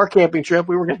canceled our camping trip.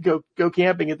 We were going to go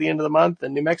camping at the end of the month,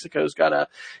 and New Mexico's got a,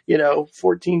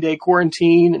 14-day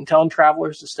quarantine and telling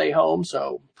travelers to stay home.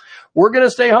 So we're going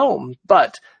to stay home,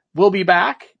 but we'll be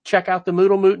back. Check out the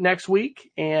Moodle Moot next week,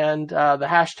 and the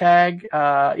hashtag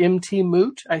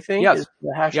MTMoot, I think, is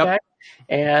the hashtag. Yep.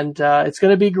 And it's going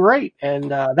to be great.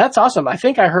 And that's awesome. I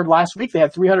think I heard last week they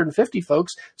had 350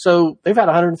 folks, so they've had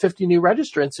 150 new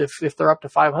registrants if they're up to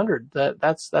 500.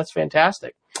 That's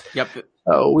fantastic. Yep.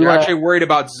 So we're actually worried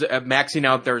about maxing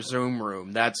out their Zoom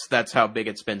room. That's how big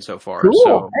it's been so far. Cool.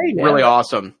 So hey, man, really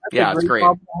awesome. Yeah, it's great.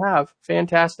 To have.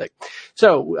 Fantastic.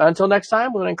 So until next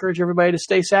time, we want to encourage everybody to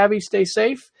stay savvy, stay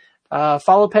safe.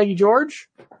 Follow Peggy George.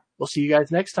 We'll see you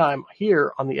guys next time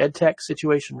here on the EdTech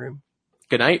Situation Room.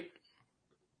 Good night.